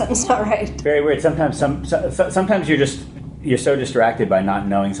not right. Very weird. Sometimes you're so distracted by not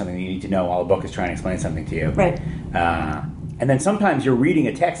knowing something that you need to know while a book is trying to explain something to you. Right. And then sometimes you're reading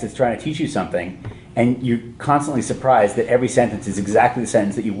a text that's trying to teach you something, and you're constantly surprised that every sentence is exactly the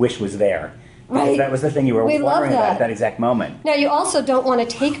sentence that you wish was there. Right. That was the thing you were wondering about at that exact moment. Now, you also don't want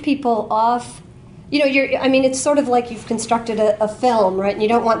to take people off. It's sort of like you've constructed a film, right? And you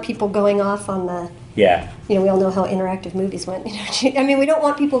don't want people going off on the... Yeah. We all know how interactive movies went. We don't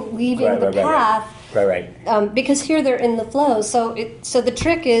want people leaving the path. Right. Because here they're in the flow. So the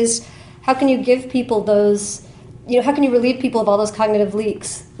trick is, how can you give people those... how can you relieve people of all those cognitive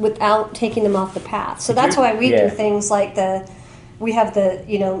leaks without taking them off the path? So that's why we do things like we have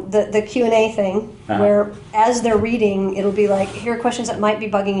the Q&A thing, where as they're reading, it'll be like, here are questions that might be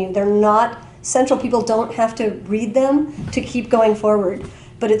bugging you. They're not central. People don't have to read them to keep going forward.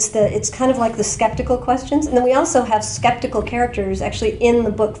 But it's kind of like the skeptical questions. And then we also have skeptical characters actually in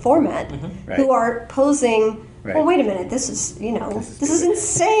the book format who are posing... Right. Well, wait a minute. This is, this is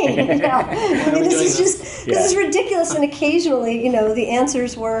insane. This is ridiculous. And occasionally, the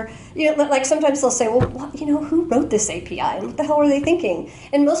answers were, like sometimes they'll say, well, who wrote this API? And what the hell were they thinking?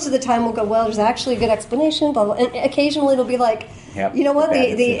 And most of the time we'll go, well, there's actually a good explanation, blah, blah. And occasionally it'll be like, you know what?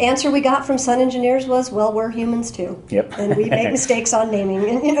 The answer we got from Sun engineers was, well, we're humans too. Yep. And we make mistakes on naming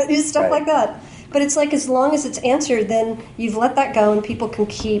and stuff like that. But it's like, as long as it's answered, then you've let that go and people can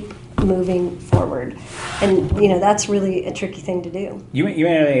keep moving forward. And, that's really a tricky thing to do. You may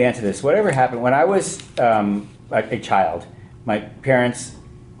know the answer to this. Whatever happened, when I was a child, my parents,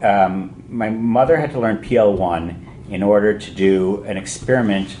 my mother had to learn PL1 in order to do an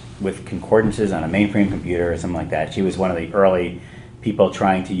experiment with concordances on a mainframe computer or something like that. She was one of the early people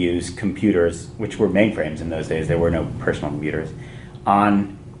trying to use computers, which were mainframes in those days. There were no personal computers,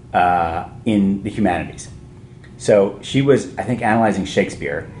 in the humanities. So she was, I think, analyzing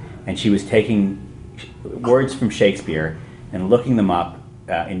Shakespeare, and she was taking words from Shakespeare and looking them up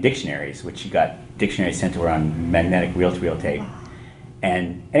in dictionaries, which she got dictionaries sent to her on magnetic reel-to-reel tape.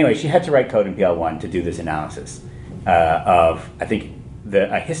 And anyway, she had to write code in PL1 to do this analysis of, I think,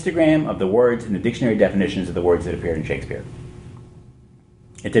 a histogram of the words and the dictionary definitions of the words that appeared in Shakespeare.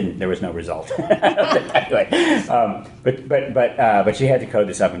 It didn't. There was no result. Anyway, but she had to code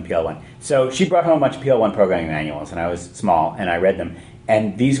this up in PL1. So she brought home a bunch of PL1 programming manuals, and I was small, and I read them.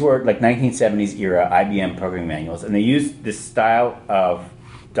 And these were like 1970s era IBM programming manuals, and they used this style of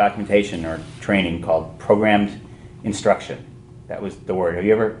documentation or training called programmed instruction. That was the word. Have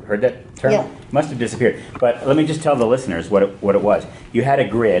you ever heard that term? Yeah. It must have disappeared. But let me just tell the listeners what it was. You had a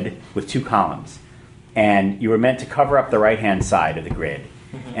grid with two columns, and you were meant to cover up the right-hand side of the grid.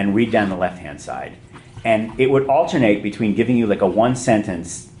 and read down the left-hand side. And it would alternate between giving you like a one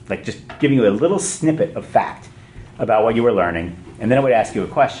sentence, like just giving you a little snippet of fact about what you were learning, and then it would ask you a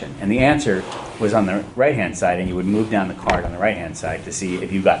question. And the answer was on the right-hand side, and you would move down the card on the right-hand side to see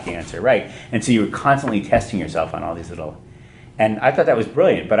if you got the answer right. And so you were constantly testing yourself on all these little... And I thought that was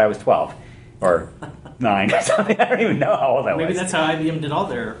brilliant, but I was 12 or 9 or something. I don't even know how old I was. Maybe that's how IBM did all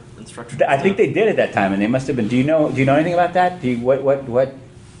their instruction. I think they did at that time, and they must have been... Do you know anything about that?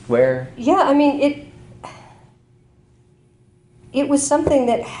 Where? Yeah, I mean, it was something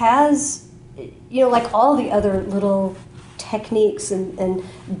that has, like all the other little techniques and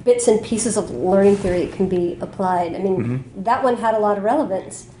bits and pieces of learning theory can be applied. I mean, that one had a lot of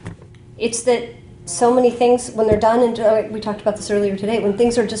relevance. It's that so many things, when they're done, and we talked about this earlier today, when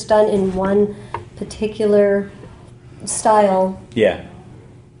things are just done in one particular style,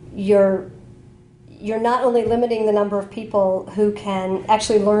 you're not only limiting the number of people who can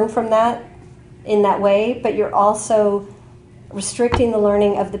actually learn from that in that way, but you're also restricting the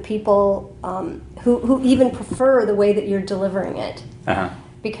learning of the people who even prefer the way that you're delivering it.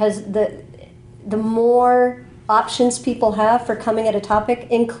 Because the more options people have for coming at a topic,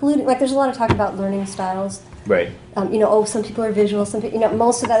 including, like, there's a lot of talk about learning styles. Right. Some people are visual, some people,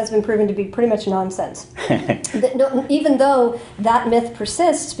 most of that has been proven to be pretty much nonsense. Even though that myth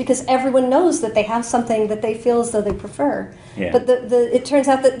persists, because everyone knows that they have something that they feel as though they prefer. Yeah. But it turns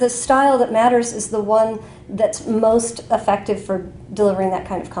out that the style that matters is the one that's most effective for delivering that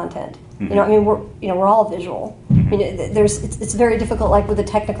kind of content. We're all visual. It's very difficult, like with a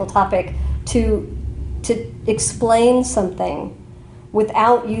technical topic, to explain something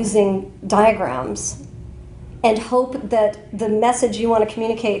without using diagrams and hope that the message you want to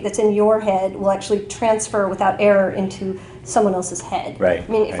communicate that's in your head will actually transfer without error into someone else's head. Right. I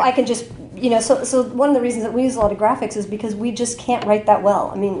mean, if I can just, so one of the reasons that we use a lot of graphics is because we just can't write that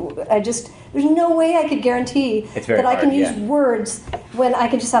well. I mean, there's no way I could guarantee that I can use words when I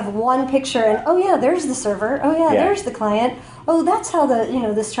can just have one picture and, oh yeah, there's the server, oh yeah, there's the client, oh, that's how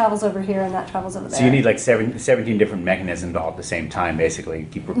this travels over here and that travels over there. So you need like 17 different mechanisms all at the same time, basically.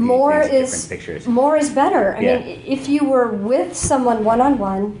 Keep repeating different pictures. More is better. I mean, if you were with someone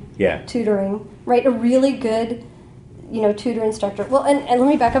one-on-one tutoring, right, a really good, tutor instructor. Well, and let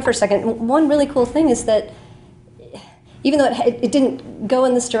me back up for a second. One really cool thing is that even though it didn't go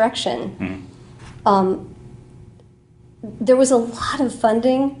in this direction, there was a lot of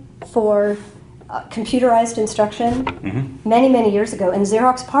funding for computerized instruction many, many years ago. And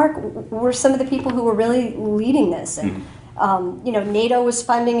Xerox PARC were some of the people who were really leading this. And, NATO was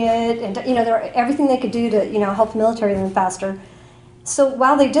funding it, and, there were everything they could do to, help the military learn faster. So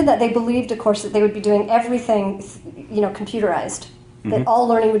while they did that, they believed, of course, that they would be doing everything, computerized. That all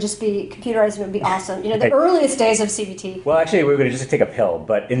learning would just be computerized and it would be awesome. The earliest days of CBT. Well, actually, we were going to just take a pill,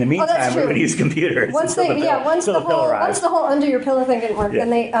 but in the meantime, we would use computers. Once the whole under your pillow thing didn't work, then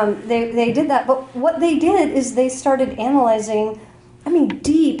they did that. But what they did is they started analyzing,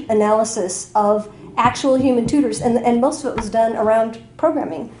 deep analysis of actual human tutors, and most of it was done around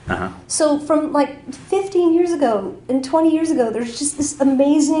programming. So from like 15 years ago and 20 years ago, there's just this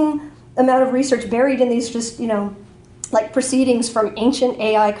amazing amount of research buried in these just, like proceedings from ancient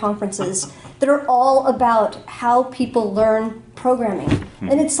AI conferences that are all about how people learn programming.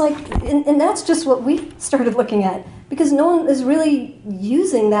 And it's like, and that's just what we started looking at, because no one is really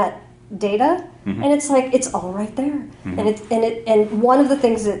using that data, and it's like, it's all right there. And one of the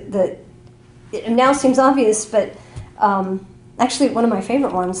things that it now seems obvious, but actually one of my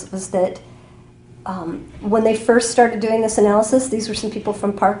favorite ones was that when they first started doing this analysis, these were some people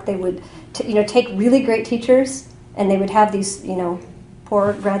from PARC. They would take really great teachers, and they would have these,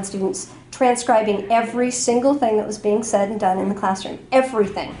 poor grad students transcribing every single thing that was being said and done in the classroom,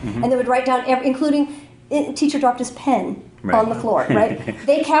 everything. And they would write down, including, teacher dropped his pen on the floor, right?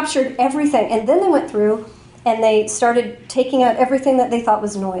 They captured everything, and then they went through and they started taking out everything that they thought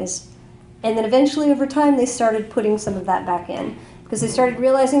was noise. And then eventually, over time, they started putting some of that back in, because they started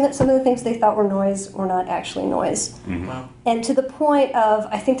realizing that some of the things they thought were noise were not actually noise. Wow. And to the point of,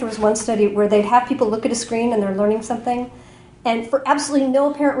 I think there was one study where they'd have people look at a screen and they're learning something, and for absolutely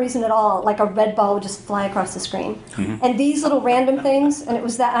no apparent reason at all, like a red ball would just fly across the screen. And these little random things, and it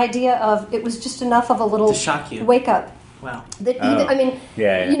was that idea of, it was just enough of a little to shock you. Wake up. Wow. That even,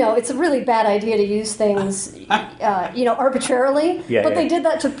 it's a really bad idea to use things, arbitrarily. But they did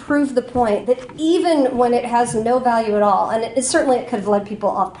that to prove the point that even when it has no value at all, and it certainly could have led people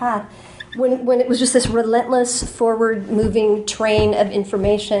off path, when it was just this relentless forward-moving train of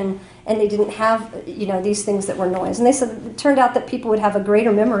information, and they didn't have, these things that were noise. And they said it turned out that people would have a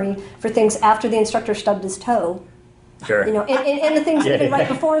greater memory for things after the instructor stubbed his toe Sure. And the things even right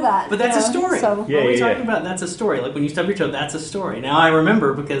before that. But that's a story. So. What are we talking about? That's a story. Like when you stub your toe, that's a story. Now I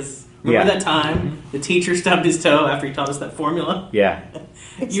remember because remember that time the teacher stubbed his toe after he taught us that formula? Yeah.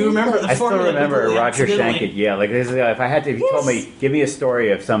 You remember the formula? I still remember Roger accidentally. Shank at Yale. Like this is, if you told me, give me a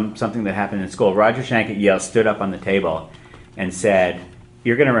story of something that happened in school. Roger Shank at Yale stood up on the table and said,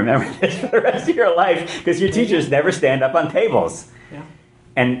 "You're going to remember this for the rest of your life because your teachers never stand up on tables." Yeah.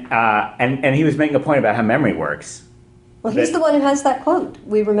 And he was making a point about how memory works. Well, he's the one who has that quote.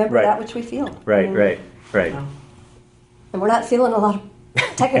 We remember that which we feel. Right. And we're not feeling a lot of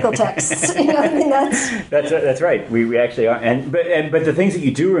technical texts. That's right. We actually are. But the things that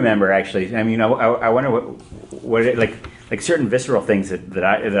you do remember, actually, I mean, I wonder what it, like certain visceral things that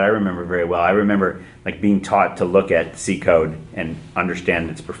I remember very well. I remember like being taught to look at C code and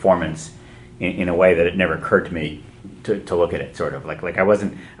understand its performance in a way that it never occurred to me to look at it. Sort of like I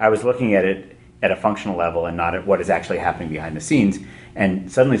was looking at it at a functional level and not at what is actually happening behind the scenes.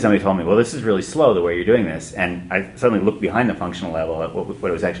 And suddenly somebody told me, well, this is really slow the way you're doing this. And I suddenly looked behind the functional level at what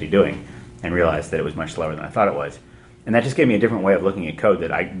it was actually doing and realized that it was much slower than I thought it was. And that just gave me a different way of looking at code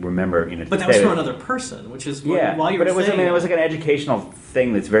that I remember. But that was from another person, which is while you were saying. It was like an educational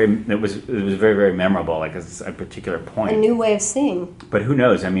thing it was very, very memorable, like a particular point. A new way of seeing. But who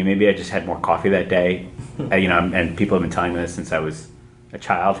knows? I mean, maybe I just had more coffee that day. And people have been telling me this since I was a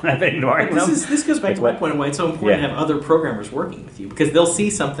child, and I've been ignoring them. This goes back to my point of why it's so important to have other programmers working with you, because they'll see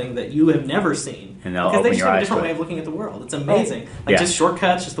something that you have never seen, and they'll because they just have a eyes different way of looking at the world. It's amazing, just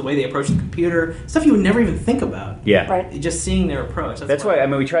shortcuts, just the way they approach the computer, stuff you would never even think about. Yeah, right. Just seeing their approach. That's why. I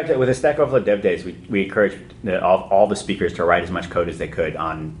mean, we tried to with the Stack Overflow Dev Days. We encouraged all the speakers to write as much code as they could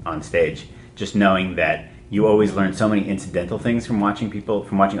on stage, just knowing that you always learn so many incidental things from watching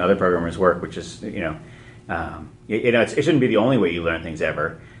other programmers work, which is it shouldn't be the only way you learn things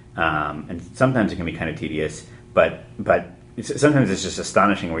ever. And sometimes it can be kind of tedious, but sometimes it's just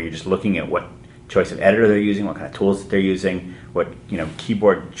astonishing where you're just looking at what choice of editor they're using, what kind of tools that they're using, what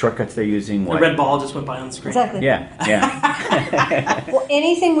keyboard shortcuts they're using. The red ball just went by on the screen. Exactly. Yeah. Well,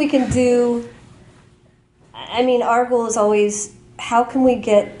 anything we can do. I mean, our goal is always how can we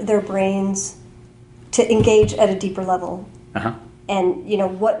get their brains to engage at a deeper level. Uh-huh.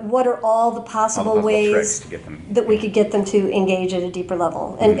 And what are all the possible ways that we could get them to engage at a deeper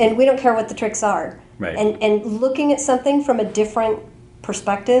level? And we don't care what the tricks are. Right. And looking at something from a different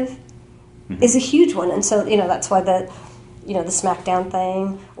perspective is a huge one. And so that's why the Smackdown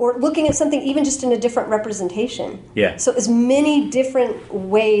thing, or looking at something even just in a different representation. Yeah. So as many different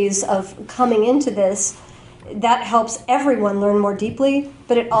ways of coming into this, that helps everyone learn more deeply,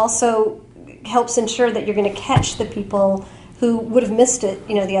 but it also helps ensure that you're going to catch the people who would have missed it,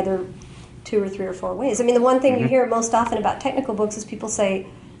 the other 2 or 3 or 4 ways. I mean, the one thing you hear most often about technical books is people say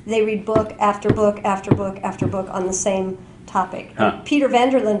they read book after book after book after book on the same topic. Peter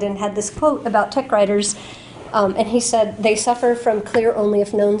van der Linden had this quote about tech writers, and he said, they suffer from clear only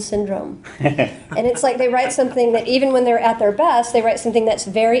if known syndrome. And it's like they write something that even when they're at their best, they write something that's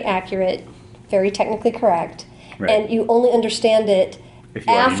very accurate, very technically correct, and you only understand it if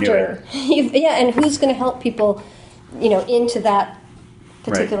you after. And who's going to help people into that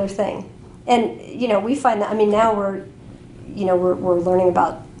particular thing. And, we find that, I mean, now we're learning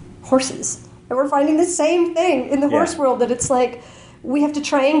about horses. And we're finding the same thing in the horse world, that it's like we have to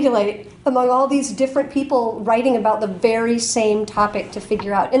triangulate among all these different people writing about the very same topic to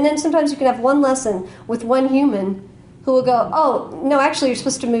figure out. And then sometimes you can have one lesson with one human who will go, oh, no, actually you're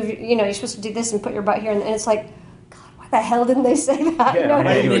supposed to move, you're supposed to do this and put your butt here. And it's like, the hell didn't they say that? Yeah,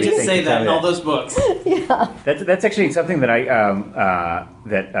 they did say that in all those books. Yeah, that's actually something that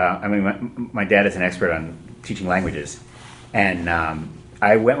I mean, my dad is an expert on teaching languages, and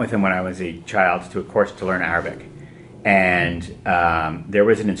I went with him when I was a child to a course to learn Arabic, and there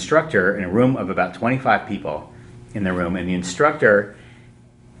was an instructor in a room of about 25 people in the room, and the instructor,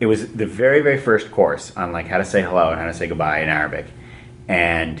 it was the very, very first course on like how to say hello and how to say goodbye in Arabic,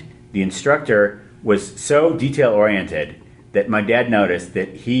 and the instructor was so detail-oriented that my dad noticed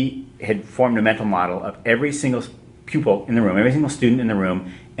that he had formed a mental model of every single pupil in the room, every single student in the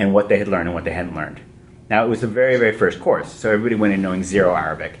room, and what they had learned and what they hadn't learned. Now, it was the very, very first course, so everybody went in knowing 0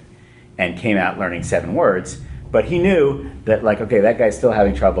 Arabic and came out learning 7 words, but he knew that, like, okay, that guy's still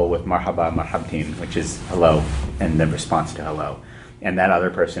having trouble with marhaba, marhabtin, which is hello, and the response to hello, and that other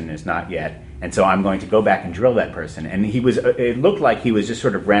person is not yet. And so I'm going to go back and drill that person. And it looked like he was just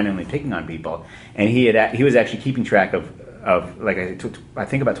sort of randomly picking on people. And he was actually keeping track of like, I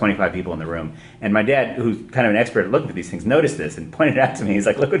think about 25 people in the room. And my dad, who's kind of an expert at looking at these things, noticed this and pointed it out to me. He's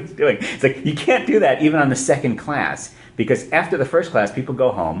like, look what he's doing. It's like, you can't do that even on the second class. Because after the first class, people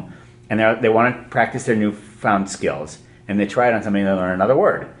go home and they want to practice their newfound skills, and they try it on somebody and they learn another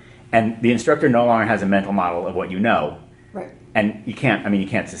word. And the instructor no longer has a mental model of what you know. Right. And you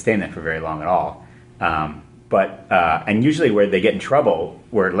can't sustain that for very long at all. And usually where they get in trouble,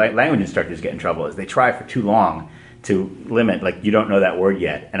 where language instructors get in trouble, is they try for too long to limit, like, you don't know that word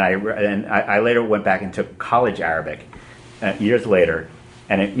yet. And I later went back and took college Arabic years later,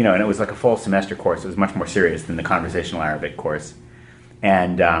 and it was like a full semester course. It was much more serious than the conversational Arabic course.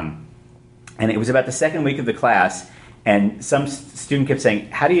 And it was about the second week of the class, and some student kept saying,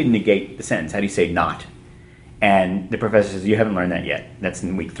 how do you negate the sentence? How do you say not? And the professor says, you haven't learned that yet. That's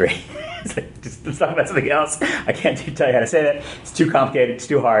in week 3. It's like, let's talk about something else. I can't tell you how to say that. It's too complicated. It's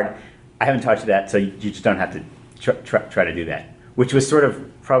too hard. I haven't taught you that, so you just don't have to try to do that. Which was sort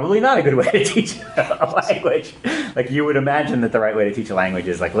of probably not a good way to teach a language. Like, you would imagine that the right way to teach a language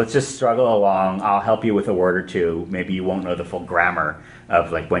is like, let's just struggle along. I'll help you with a word or two. Maybe you won't know the full grammar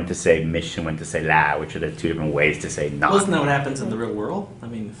of like when to say mish and when to say la, which are the two different ways to say not. Wasn't that what happens in the real world? I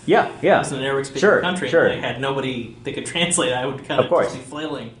mean, yeah. It was an Arabic-speaking country. Sure. And they had nobody they could translate. I would kind of just be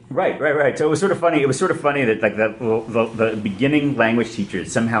flailing. Right. So it was sort of funny. It was sort of funny that like the beginning language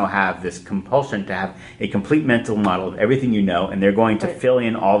teachers somehow have this compulsion to have a complete mental model of everything you know, and they're going to fill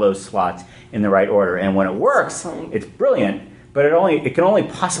in all those slots in the right order. And when it works, it's brilliant. But it can only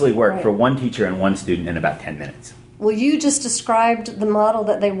possibly work for one teacher and one student in about 10 minutes. Well, you just described the model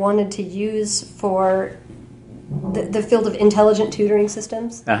that they wanted to use for the field of intelligent tutoring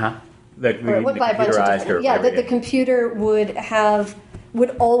systems. Uh-huh. The computer would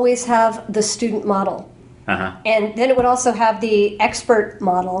always have the student model. Uh-huh. And then it would also have the expert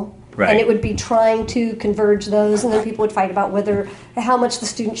model. Right. And it would be trying to converge those, and then people would fight about how much the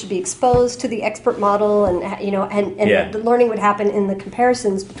student should be exposed to the expert model, and the learning would happen in the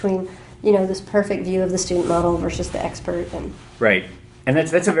comparisons between this perfect view of the student model versus the expert. Right, and it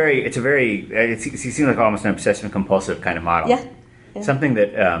seems like almost an obsessive compulsive kind of model. Yeah. Something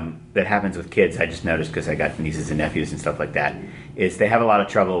that happens with kids, I just noticed because I got nieces and nephews and stuff like that, is they have a lot of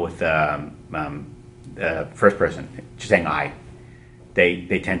trouble with first person, just saying I.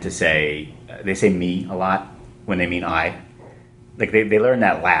 They tend to say they say me a lot when they mean I. Like they learn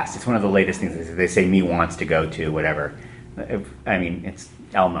that last. It's one of the latest things. They say me wants to go to whatever. I mean, it's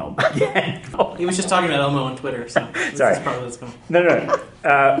Elmo. He was just talking about Elmo on Twitter. So sorry. Is probably what's going No.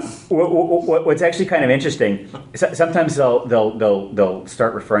 What's actually kind of interesting? Sometimes they'll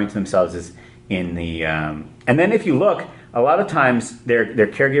start referring to themselves as in the. And then if you look, a lot of times their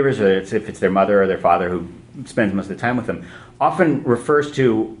caregivers, or if it's their mother or their father who spends most of the time with them, often refers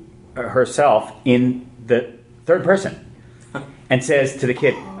to herself in the third person and says to the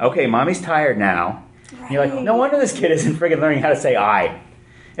kid, okay, mommy's tired now. Right. And you're like, no wonder this kid isn't friggin' learning how to say I.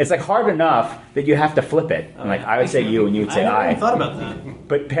 It's like hard enough that you have to flip it. Like I would say you and you would say I. I never thought about that.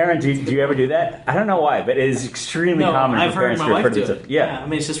 But parents, do you ever do that? I don't know why, but it is extremely common I've for heard parents my to wife refer to do themselves. it. Yeah, I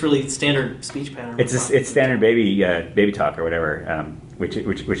mean it's just really standard speech pattern. It's standard baby talk or whatever, which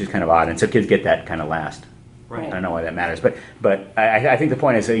is kind of odd, and so kids get that kind of last. Right. I don't know why that matters, but I think the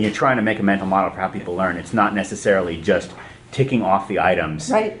point is that you're trying to make a mental model for how people learn. It's not necessarily just ticking off the items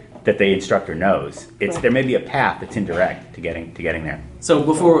that the instructor knows. There may be a path that's indirect to getting there. So it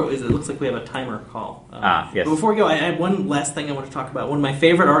looks like we have a timer call. Yes. But before we go, I had one last thing I want to talk about. One of my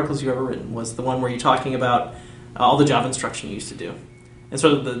favorite articles you've ever written was the one where you're talking about all the Java instruction you used to do. And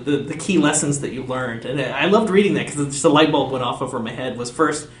sort of the key lessons that you learned. And I loved reading that because just a light bulb went off over my head. Was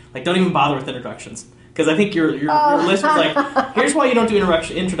first, like, don't even bother with introductions. Because I think your list was like, here's why you don't do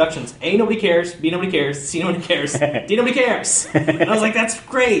introductions. A, nobody cares. B, nobody cares. C, nobody cares. D, nobody cares. And I was like, that's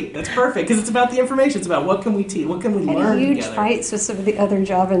great. That's perfect. Because it's about the information. It's about what can we teach. What can we learn together. Had huge fights with some of the other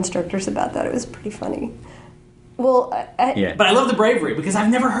Java instructors about that. It was pretty funny. Well, But I love the bravery because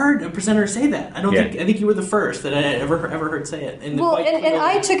I've never heard a presenter say that. I think you were the first that I ever heard say it. And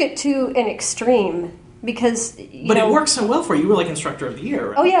I took it to an extreme. Because it worked so well for you. You were like instructor of the year,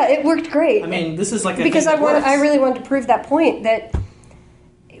 right? Oh yeah, it worked great. I mean, this is like because I really wanted to prove that point that.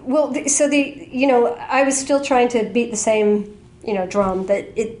 Well, I was still trying to beat the same drum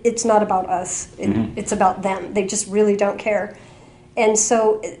that it's not about us. It's about them. They just really don't care. And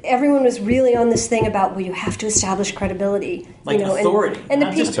so everyone was really on this thing about, well, you have to establish credibility. Authority. And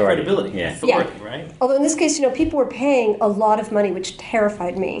not just credibility. Yeah. Authority, right? Although in this case, people were paying a lot of money, which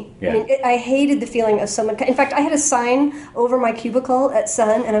terrified me. Yeah. I mean, I hated the feeling of someone... In fact, I had a sign over my cubicle at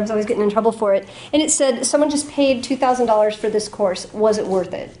Sun, and I was always getting in trouble for it. And it said, someone just paid $2,000 for this course. Was it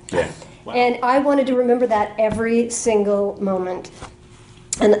worth it? Yeah. Wow. And I wanted to remember that every single moment.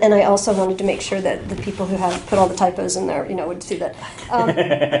 And I also wanted to make sure that the people who have put all the typos in there, would see that.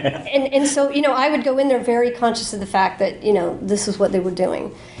 And so, I would go in there very conscious of the fact that, this is what they were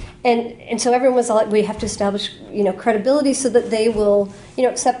doing. And so everyone was like, we have to establish, credibility so that they will,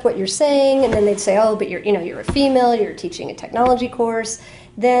 accept what you're saying. And then they'd say, oh, but you're a female, you're teaching a technology course.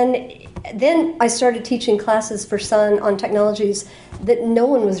 Then I started teaching classes for Sun on technologies that no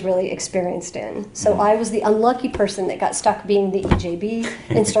one was really experienced in. So I was the unlucky person that got stuck being the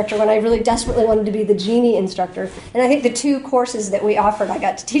EJB instructor when I really desperately wanted to be the Genie instructor. And I think the 2 courses that we offered, I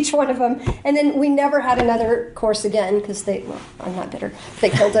got to teach one of them. And then we never had another course again because I'm not bitter,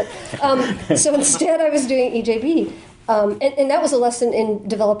 they killed it. So instead I was doing EJB. And that was a lesson in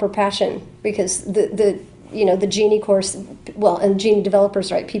developer passion because the Genie course, and Genie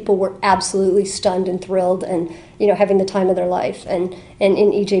developers, right? People were absolutely stunned and thrilled, and having the time of their life. And in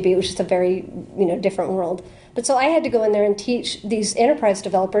EJB, it was just a very different world. But so I had to go in there and teach these enterprise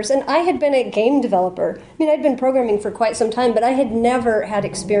developers, and I had been a game developer. I mean, I'd been programming for quite some time, but I had never had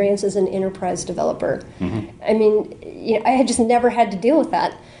experience as an enterprise developer. Mm-hmm. I mean, I had just never had to deal with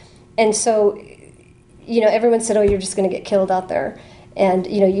that, and so everyone said, "Oh, you're just going to get killed out there." And,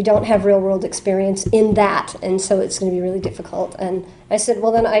 you don't have real-world experience in that, and so it's going to be really difficult. And I said,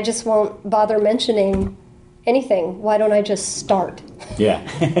 well, then I just won't bother mentioning anything. Why don't I just start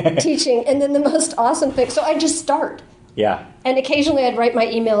teaching? And then the most awesome thing, so I just start. Yeah. And occasionally I'd write my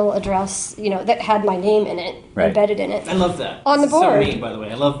email address, that had my name in it, embedded in it. I love that. On the board. So neat, by the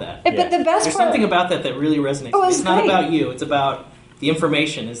way. I love that. But the best There's part... something about that really resonates. Oh, it's not about you. It's about... The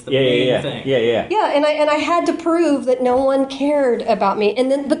information is the main thing. Yeah, and I had to prove that no one cared about me.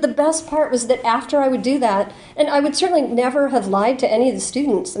 But the best part was that after I would do that, and I would certainly never have lied to any of the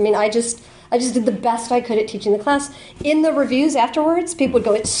students. I mean, I just did the best I could at teaching the class. In the reviews afterwards, people would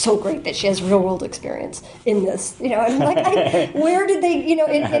go, "It's so great that she has real world experience in this." And I'm like, where did they?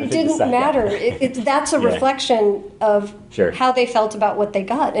 It didn't matter. That's a reflection of how they felt about what they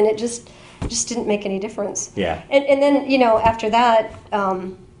got, and it just didn't make any difference. Yeah. And then, after that...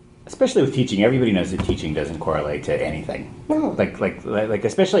 especially with teaching, everybody knows that teaching doesn't correlate to anything. No. Like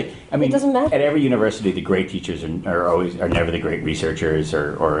especially, I mean, it doesn't matter. At every university, the great teachers are never the great researchers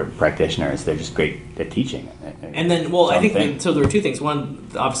or practitioners. They're just great at teaching. And then, I think, so there were 2 things. One,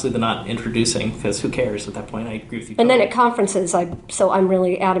 obviously, they're not introducing, because who cares at that point? I agree with you. And then at conferences, I'm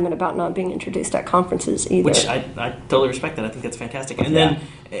really adamant about not being introduced at conferences either. Which I totally respect that. I think that's fantastic. And then,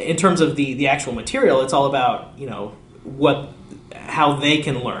 in terms of the actual material, it's all about, how they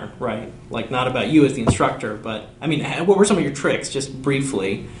can learn, right? Like, not about you as the instructor, but, I mean, what were some of your tricks, just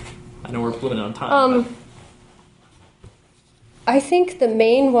briefly? I know we're limited on time. I think the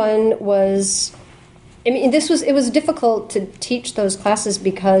main one was... it was difficult to teach those classes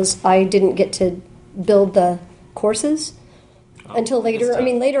because I didn't get to build the courses until later. I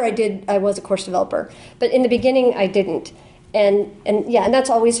mean, later I was a course developer, but in the beginning I didn't. And that's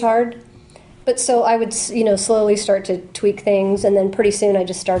always hard. But so I would, slowly start to tweak things, and then pretty soon I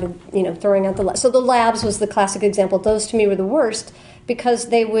just started, throwing out the labs. So the labs was the classic example. Those to me were the worst because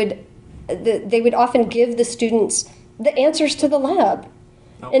they would often give the students the answers to the lab.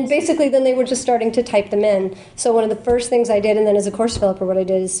 And basically then they were just starting to type them in. So one of the first things I did, and then as a course developer what I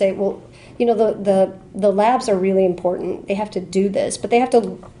did is say, well, the labs are really important. They have to do this, but they have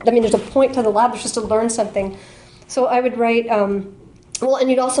to, there's a point to the lab, it's just to learn something. So I would write... and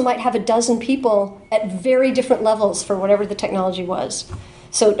you'd also might have a dozen people at very different levels for whatever the technology was.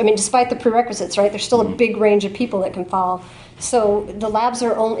 So, despite the prerequisites, right, there's still a big range of people that can fall. So the labs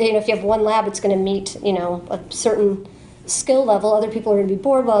are only, if you have one lab, it's going to meet, a certain skill level. Other people are going to be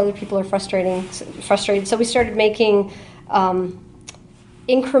bored while other people are frustrated. So we started making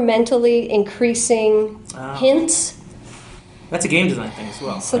incrementally increasing hints. That's a game design thing as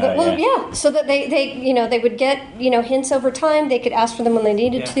well. So that so that they would get hints over time. They could ask for them when they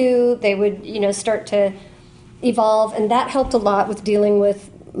needed to. They would start to evolve, and that helped a lot with dealing with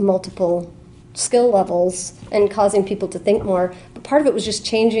multiple skill levels and causing people to think more. But part of it was just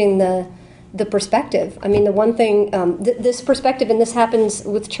changing the perspective. The one thing this perspective, and this happens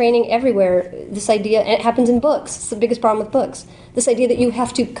with training everywhere. This idea, and it happens in books. It's the biggest problem with books. This idea that you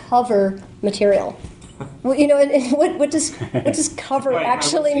have to cover material. Well, and what does cover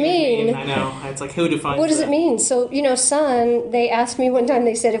actually mean? I know. It's like, who defines what does it mean? So, Sun, they asked me one time,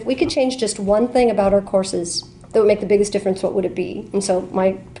 they said, if we could change just one thing about our courses that would make the biggest difference, what would it be? And so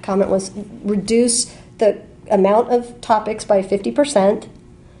my comment was, reduce the amount of topics by 50%,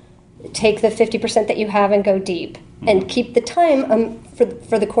 take the 50% that you have and go deep, and keep the time for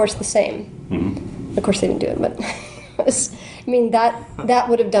the course the same. Mm-hmm. Of course, they didn't do it, but... that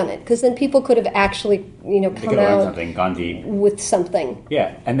would have done it, because then people could have actually, come out gone deep with something.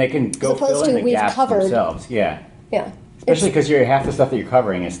 Yeah, and they can go fill in the gaps themselves. Yeah. Especially because half the stuff that you're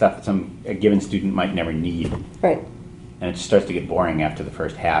covering is stuff that a given student might never need. Right. and it just starts to get boring after the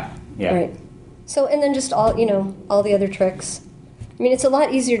first half. Yeah. Right. So, and then just all the other tricks. I mean, it's a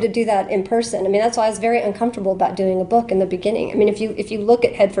lot easier to do that in person. I mean, that's why I was very uncomfortable about doing a book in the beginning. I mean, if you look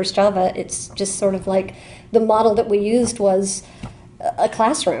at Head First Java, it's just sort of like the model that we used was a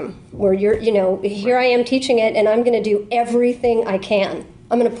classroom where here I am teaching it, and I'm going to do everything I can.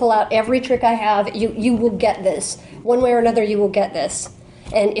 I'm going to pull out every trick I have. You will get this. One way or another, you will get this.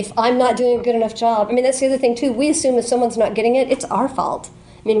 And if I'm not doing a good enough job, I mean, that's the other thing, too. We assume if someone's not getting it, it's our fault.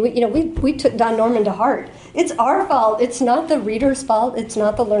 I mean, we took Don Norman to heart. It's our fault. It's not the reader's fault. It's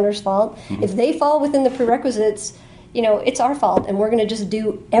not the learner's fault. Mm-hmm. If they fall within the prerequisites, it's our fault, and we're going to just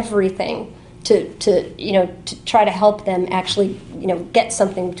do everything to try to help them actually, get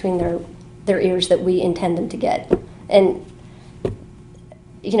something between their ears that we intend them to get. And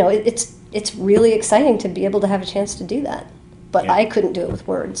it's really exciting to be able to have a chance to do that. But I couldn't do it with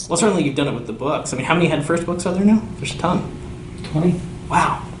words. Well, certainly you've done it with the books. I mean, how many Head First books are there now? There's a ton. 20.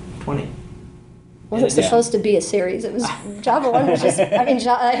 Wow, 20. It wasn't supposed to be a series. It was Java 1 was just,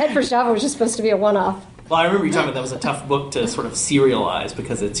 Head First Java was just supposed to be a one-off. Well, I remember you talking about that was a tough book to sort of serialize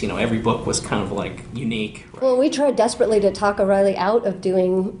because it's, every book was kind of like unique. Right? Well, we tried desperately to talk O'Reilly out of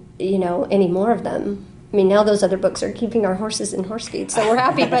doing, any more of them. I mean, now those other books are keeping our horses in horse feed, so we're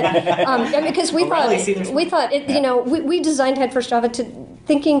happy. But because we we designed Head First Java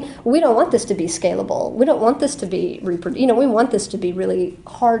thinking we don't want this to be scalable. We don't want this to be we want this to be really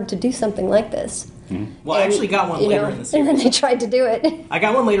hard to do something like this. Mm-hmm. Well, I actually got one later in the series. And then they tried to do it. I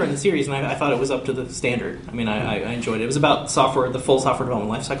got one later in the series, and I thought it was up to the standard. I mean, I enjoyed it. It was about the full software development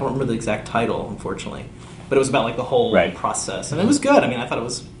life cycle. I don't remember the exact title, unfortunately. But it was about the whole process. And it was good. I mean, I thought it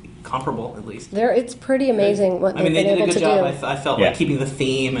was comparable, at least. It's pretty amazing what they've been able to do. They did a good job. I felt like keeping the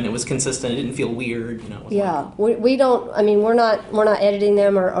theme, and it was consistent. It didn't feel weird. We don't. I mean, we're not editing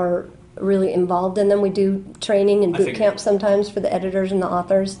them or really involved in them. We do training and boot camp sometimes for the editors and the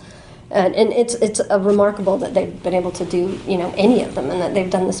authors, and it's remarkable that they've been able to do any of them, and that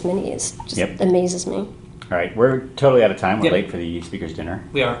they've done this many. It just amazes me. All right, we're totally out of time. We're late for the speakers' dinner.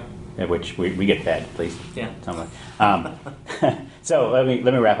 We are. At which we get fed, please. Yeah. So let me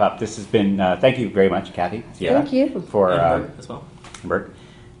wrap up. This has been thank you very much, Kathy. Thank you for Bert as well. Bert.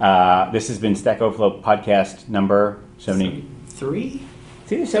 This has been Stack Overflow podcast number 73.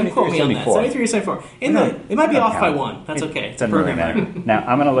 It's either 73 or 74. 73 or 74. It might be off by one. That's okay. It doesn't really matter. Now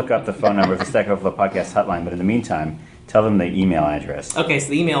I'm going to look up the phone number of the Stack Overflow podcast hotline. But in the meantime, tell them the email address. Okay, so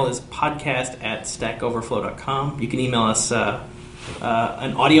the email is podcast@stackoverflow.com. You can email us.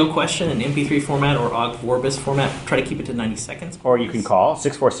 An audio question in MP3 format or Ogg Vorbis format. Try to keep it to 90 seconds. Or you can call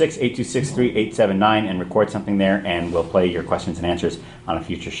 646-826-3879 and record something there, and we'll play your questions and answers on a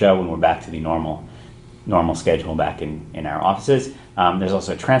future show when we're back to the normal schedule back in our offices. There's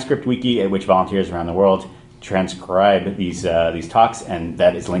also a transcript wiki at which volunteers around the world transcribe these talks, and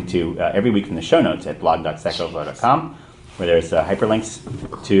that is linked to every week in the show notes at blog.stackoverflow.com, where there's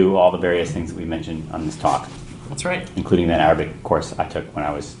hyperlinks to all the various things that we mentioned on this talk. That's right. Including that Arabic course I took when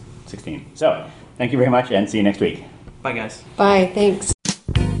I was 16. So, thank you very much, and see you next week. Bye, guys. Bye, thanks.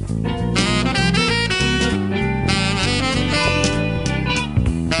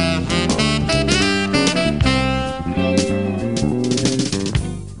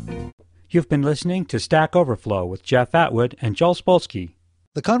 You've been listening to Stack Overflow with Jeff Atwood and Joel Spolsky.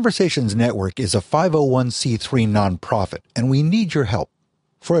 The Conversations Network is a 501c3 nonprofit, and we need your help.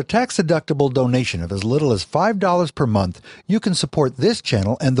 For a tax-deductible donation of as little as $5 per month, you can support this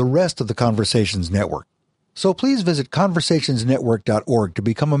channel and the rest of the Conversations Network. So please visit conversationsnetwork.org to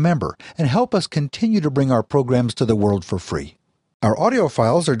become a member and help us continue to bring our programs to the world for free. Our audio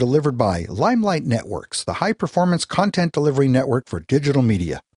files are delivered by Limelight Networks, the high-performance content delivery network for digital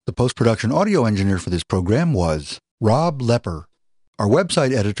media. The post-production audio engineer for this program was Rob Lepper. Our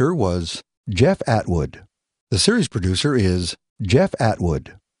website editor was Jeff Atwood. The series producer is Jeff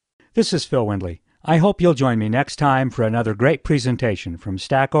Atwood. This is Phil Windley. I hope you'll join me next time for another great presentation from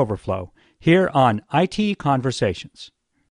Stack Overflow here on IT Conversations.